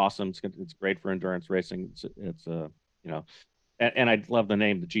 Awesome. It's great for endurance racing. It's and I love the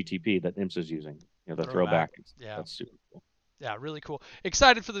name, the GTP that IMSA's using. The throwback. Yeah. That's super cool. Yeah, really cool.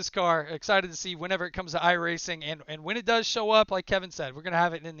 Excited for this car. Excited to see whenever it comes to iRacing, and when it does show up, like Kevin said, we're gonna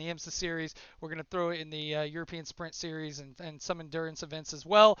have it in the IMSA series. We're gonna throw it in the European Sprint series and some endurance events as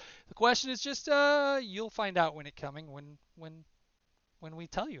well. The question is just you'll find out when it's coming when we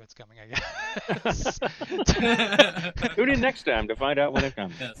tell you it's coming, I guess. Tune in next time to find out when it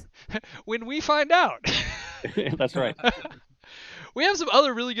comes. Yes. When we find out. That's right. We have some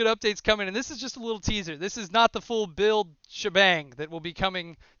other really good updates coming, and this is just a little teaser. This is not the full build shebang that will be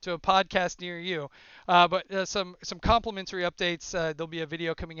coming to a podcast near you, but some complimentary updates. There'll be a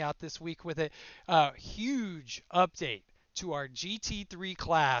video coming out this week with it. Huge update to our GT3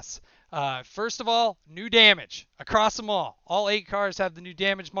 class. First of all, new damage across them all. All 8 cars have the new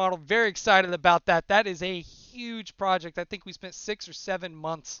damage model. Very excited about that. That is a huge project. I think we spent 6 or 7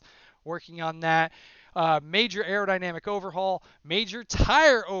 months working on that. Major aerodynamic overhaul, major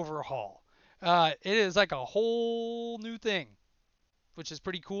tire overhaul. It is like a whole new thing, which is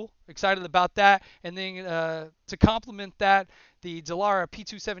pretty cool. Excited about that. And then to complement that, the Dallara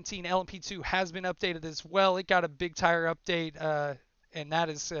P217 LMP2 has been updated as well. It got a big tire update, and that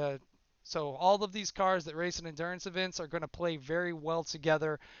is so all of these cars that race in endurance events are going to play very well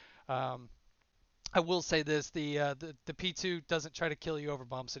together. I will say this: the P2 doesn't try to kill you over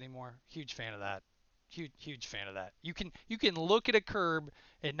bumps anymore. Huge fan of that. Huge fan of that. You can look at a curb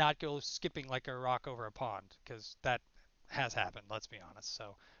and not go skipping like a rock over a pond, because that has happened. Let's be honest.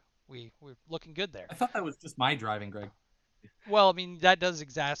 So we're looking good there. I thought that was just my driving, Greg. Well, I mean, that does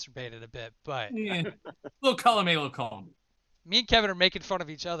exacerbate it a bit, but Yeah. Little column A, little column. me and Kevin are making fun of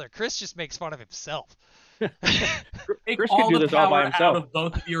each other. Chris just makes fun of himself. Take Chris all can do the this all by power himself. out of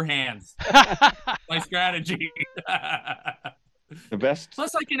both of your hands. My strategy. The best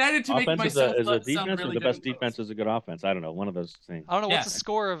Plus, I can edit to make offense myself is a sound defense, really or the good best in post. defense is a good offense. I don't know. One of those things. I don't know what's Yeah. the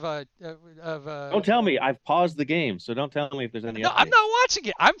score of Don't tell me. I've paused the game, so don't tell me if there's any. No, I'm not watching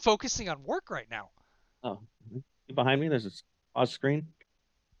it. I'm focusing on work right now. Oh, behind me, there's a pause screen.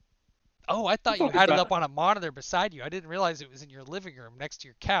 Oh, I thought you had it up on a monitor beside you. I didn't realize it was in your living room next to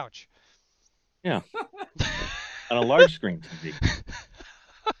your couch. Yeah. On a large screen TV.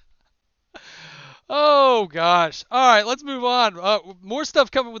 Oh, gosh. All right, let's move on. More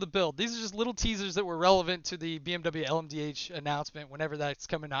stuff coming with the build. These are just little teasers that were relevant to the BMW LMDH announcement whenever that's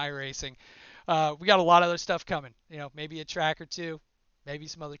coming to iRacing. We got a lot of other stuff coming. You know, maybe a track or two, maybe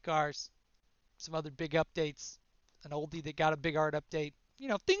some other cars, some other big updates, an oldie that got a big art update. You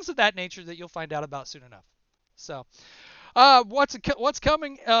know, things of that nature that you'll find out about soon enough. So, what's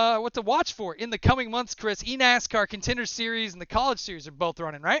coming? What to watch for in the coming months, Chris? eNASCAR Contender Series and the College Series are both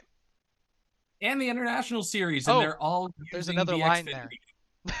running, right? And the International Series, and they're all There's using another the line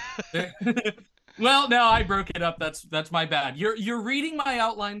there. Well, no, I broke it up. That's my bad. You're reading my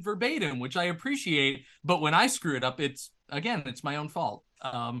outline verbatim, which I appreciate, but when I screw it up, it's my own fault.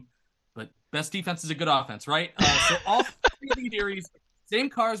 But best defense is a good offense, right? So all 3 of these series, same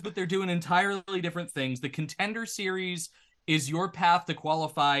cars, but they're doing entirely different things. The Contender Series is your path to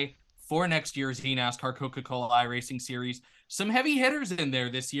qualify for next year's eNASCAR Coca-Cola iRacing Series. Some heavy hitters in there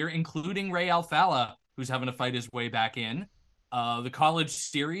this year, including Ray Alfala, who's having to fight his way back in. The College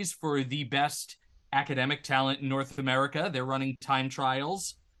Series for the best academic talent in North America. They're running time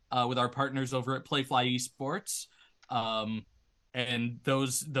trials with our partners over at Playfly Esports. And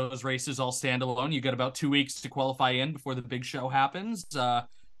those races all stand alone. You got about 2 weeks to qualify in before the big show happens.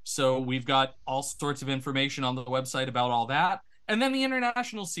 So we've got all sorts of information on the website about all that. And then the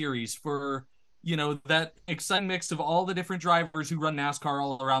International Series for, you know, that exciting mix of all the different drivers who run NASCAR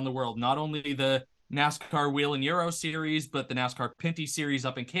all around the world. Not only the NASCAR Wheel and Euro Series, but the NASCAR Pinty Series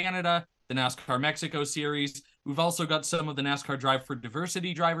up in Canada, the NASCAR Mexico Series. We've also got some of the NASCAR Drive for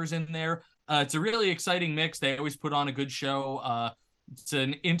Diversity drivers in there. It's a really exciting mix. They always put on a good show. It's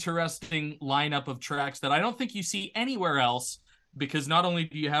an interesting lineup of tracks that I don't think you see anywhere else, because not only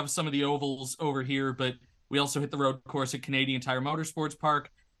do you have some of the ovals over here, but we also hit the road course at Canadian Tire Motorsports Park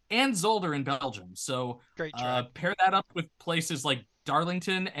and Zolder in Belgium. So Great track. Pair that up with places like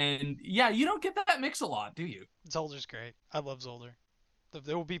Darlington, and yeah, you don't get that mix a lot, do you? Zolder's great. I love Zolder.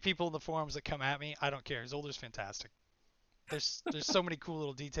 There will be people in the forums that come at me. I don't care. Zolder's fantastic. There's so many cool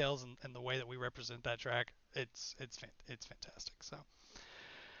little details and the way that we represent that track. It's fantastic. So,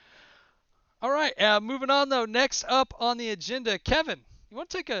 all right, moving on though. Next up on the agenda, Kevin, you want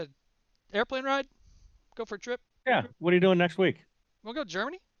to take a airplane ride? Go for a trip? Yeah. What are you doing next week? Want to go to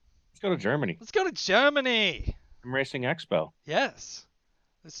Germany? Let's go to Germany. Let's go to Germany. Racing Expo. Yes.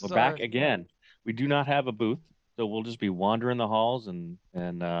 We're back again. We do not have a booth, so we'll just be wandering the halls and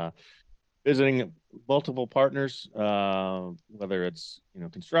visiting multiple partners, whether it's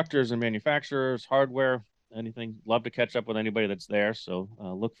constructors and manufacturers, hardware, anything. Love to catch up with anybody that's there. So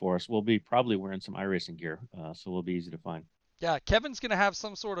look for us. We'll be probably wearing some iRacing gear, so we'll be easy to find. Yeah, Kevin's gonna have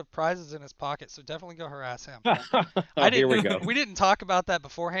some sort of prizes in his pocket, so definitely go harass him. Here we go. We didn't talk about that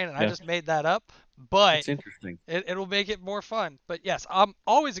beforehand, and Yeah. I just made that up. But It's interesting. It'll make it more fun. But yes, I'm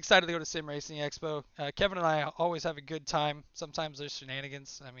always excited to go to Sim Racing Expo. Kevin and I always have a good time. Sometimes there's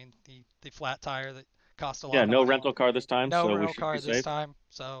shenanigans. I mean, the flat tire that cost a lot. Yeah, of no money. rental car this time. No so rental we should car be this safe. time.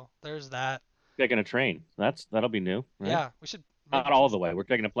 So there's that. Taking a train. That'll be new. Right? Yeah, we should. Not all the way. We're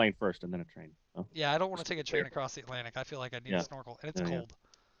taking a plane first and then a train. So. Yeah, I don't want to take a train across the Atlantic. I feel like I need a snorkel, and it's Yeah. cold.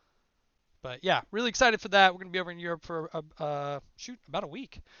 But yeah, really excited for that. We're going to be over in Europe for about a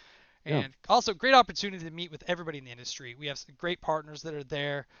week. And also great opportunity to meet with everybody in the industry. We have some great partners that are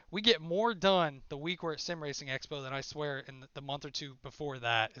there. We get more done the week we're at Sim Racing Expo than I swear in the month or two before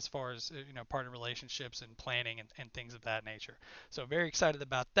that, as far as partner relationships and planning and things of that nature. So very excited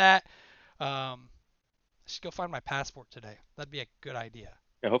about that. I should go find my passport today. That'd be a good idea.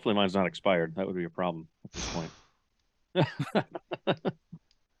 Yeah, hopefully mine's not expired. That would be a problem at this point.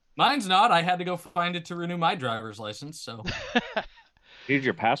 Mine's not. I had to go find it to renew my driver's license. So you need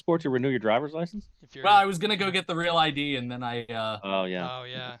your passport to renew your driver's license? Well, I was gonna go get the real ID, and then I. Oh yeah. Oh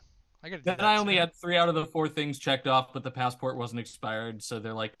yeah. I only had 3 out of the 4 things checked off, but the passport wasn't expired, so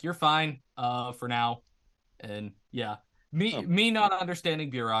they're like, "You're fine, for now." And yeah, me not understanding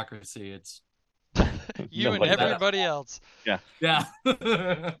bureaucracy. It's you and everybody else. Yeah.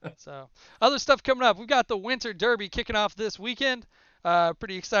 So other stuff coming up. We've got the Winter Derby kicking off this weekend.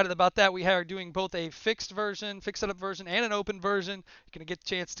 Pretty excited about that. We are doing both a fixed setup version, and an open version. You're going to get a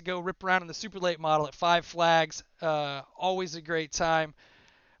chance to go rip around in the super late model at 5 Flags. Always a great time.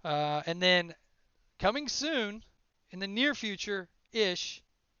 And then coming soon, in the near future-ish,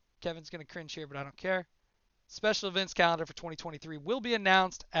 Kevin's going to cringe here, but I don't care. Special events calendar for 2023 will be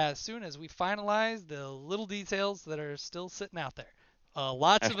announced as soon as we finalize the little details that are still sitting out there.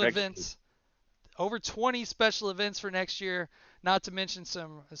 Lots of events, over 20 special events for next year, not to mention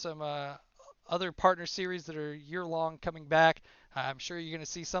some other partner series that are year-long coming back. I'm sure you're going to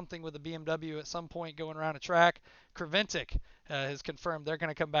see something with the BMW at some point going around a track. Creventic has confirmed they're going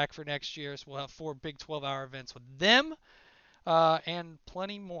to come back for next year, so we'll have 4 big 12-hour events with them and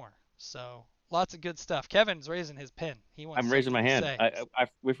plenty more. So lots of good stuff. Kevin's raising his pen. I'm raising my hand.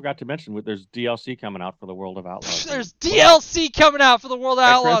 We forgot to mention there's DLC coming out for the World of Outlaws. There's DLC coming out for the World of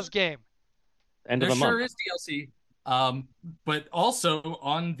Outlaws game. End of the month. There sure is DLC. But also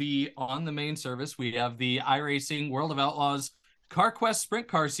on the main service, we have the iRacing World of Outlaws Car Quest Sprint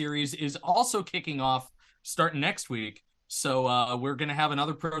Car Series is also kicking off starting next week. So we're going to have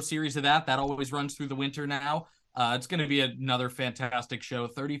another pro series of that. That always runs through the winter now. It's going to be another fantastic show.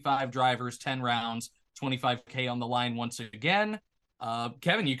 35 drivers, 10 rounds, 25K on the line once again.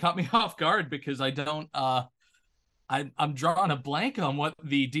 Kevin, you caught me off guard because I don't I'm drawing a blank on what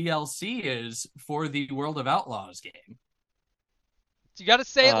the DLC is for the World of Outlaws game. You got to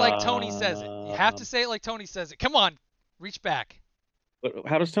say it like Tony says it. You have to say it like Tony says it. Come on, reach back.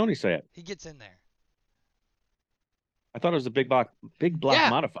 How does Tony say it? He gets in there. I thought it was a big block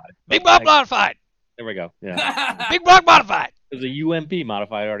modified. Big block modified. There we go. Yeah. Big block modified. There's a UMP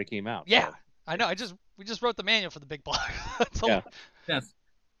modified already came out. Yeah, so. I know. We just wrote the manual for the big block. Yeah. Yes.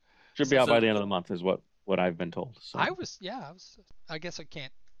 Should be out by the end of the month, is what I've been told. So. I guess I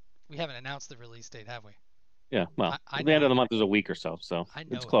can't. We haven't announced the release date, have we? Yeah. Well, the end of the month is a week or so,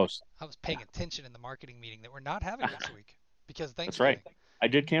 it's close. I was paying attention in the marketing meeting that we're not having next week because That's right. I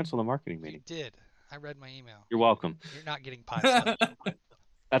did cancel the marketing meeting. You did. I read my email. You're welcome. You're not getting pie.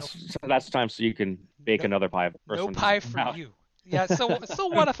 That's time so you can bake another pie. No pie for you. Yeah. So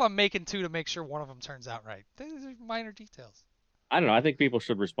what if I'm making 2 to make sure one of them turns out right? These are minor details. I don't know. I think people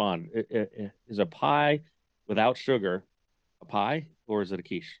should respond. Is a pie without sugar a pie, or is it a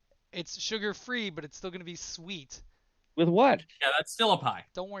quiche? It's sugar-free, but it's still going to be sweet. With what? Yeah, that's still a pie.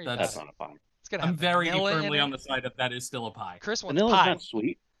 Don't worry That's about not a pie. It's gonna have I'm very vanilla firmly in on the side of that is still a pie. Chris wants Vanilla's pie. not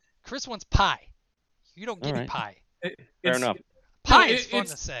sweet. Chris wants pie. You don't get All right. pie. Fair enough. Pie is fun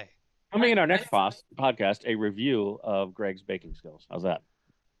to say. Coming in our next podcast, a review of Greg's baking skills. How's that?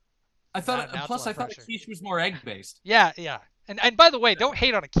 I thought. Now Plus, it's a I lot thought fresher. quiche was more egg-based. Yeah. And by the way, don't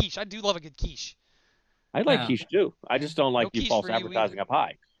hate on a quiche. I do love a good quiche. I like Yeah. quiche too. I just don't like No you quiche false for you advertising either. a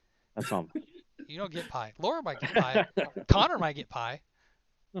pie. That's all. You don't get pie. Laura might get pie. Connor might get pie.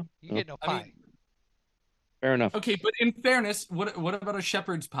 You get no pie. I mean, Fair enough. okay, but in fairness, what about a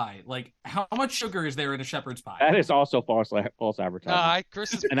shepherd's pie? Like, how much sugar is there in a shepherd's pie? That is also false advertising.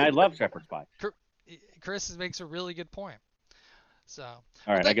 And I love shepherd's pie. Chris makes a really good point. So.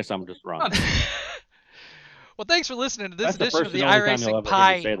 All right, I guess I'm just wrong. Well, thanks for listening to this That's edition of the only time you'll iRacing ever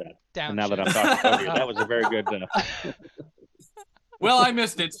Pie hear me say that. And now that I'm Downshift. talking over you, that was a very good. Well, I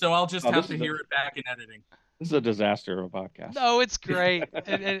missed it, so I'll just Oh, have this to is hear it back in editing. This is a disaster of a podcast. No, it's great.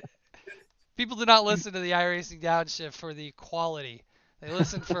 And people do not listen to the iRacing Downshift for the quality. They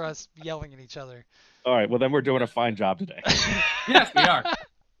listen for us yelling at each other. All right, well then we're doing a fine job today. Yes, we are.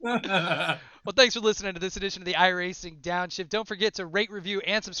 Well, thanks for listening to this edition of the iRacing Downshift. Don't forget to rate, review,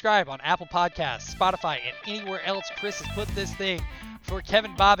 and subscribe on Apple Podcasts, Spotify, and anywhere else Chris has put this thing. For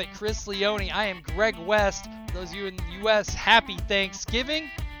Kevin Bobbitt, Chris Leone, I am Greg West. For those of you in the U.S., happy Thanksgiving,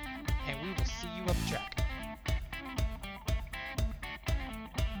 and we will see you up the track.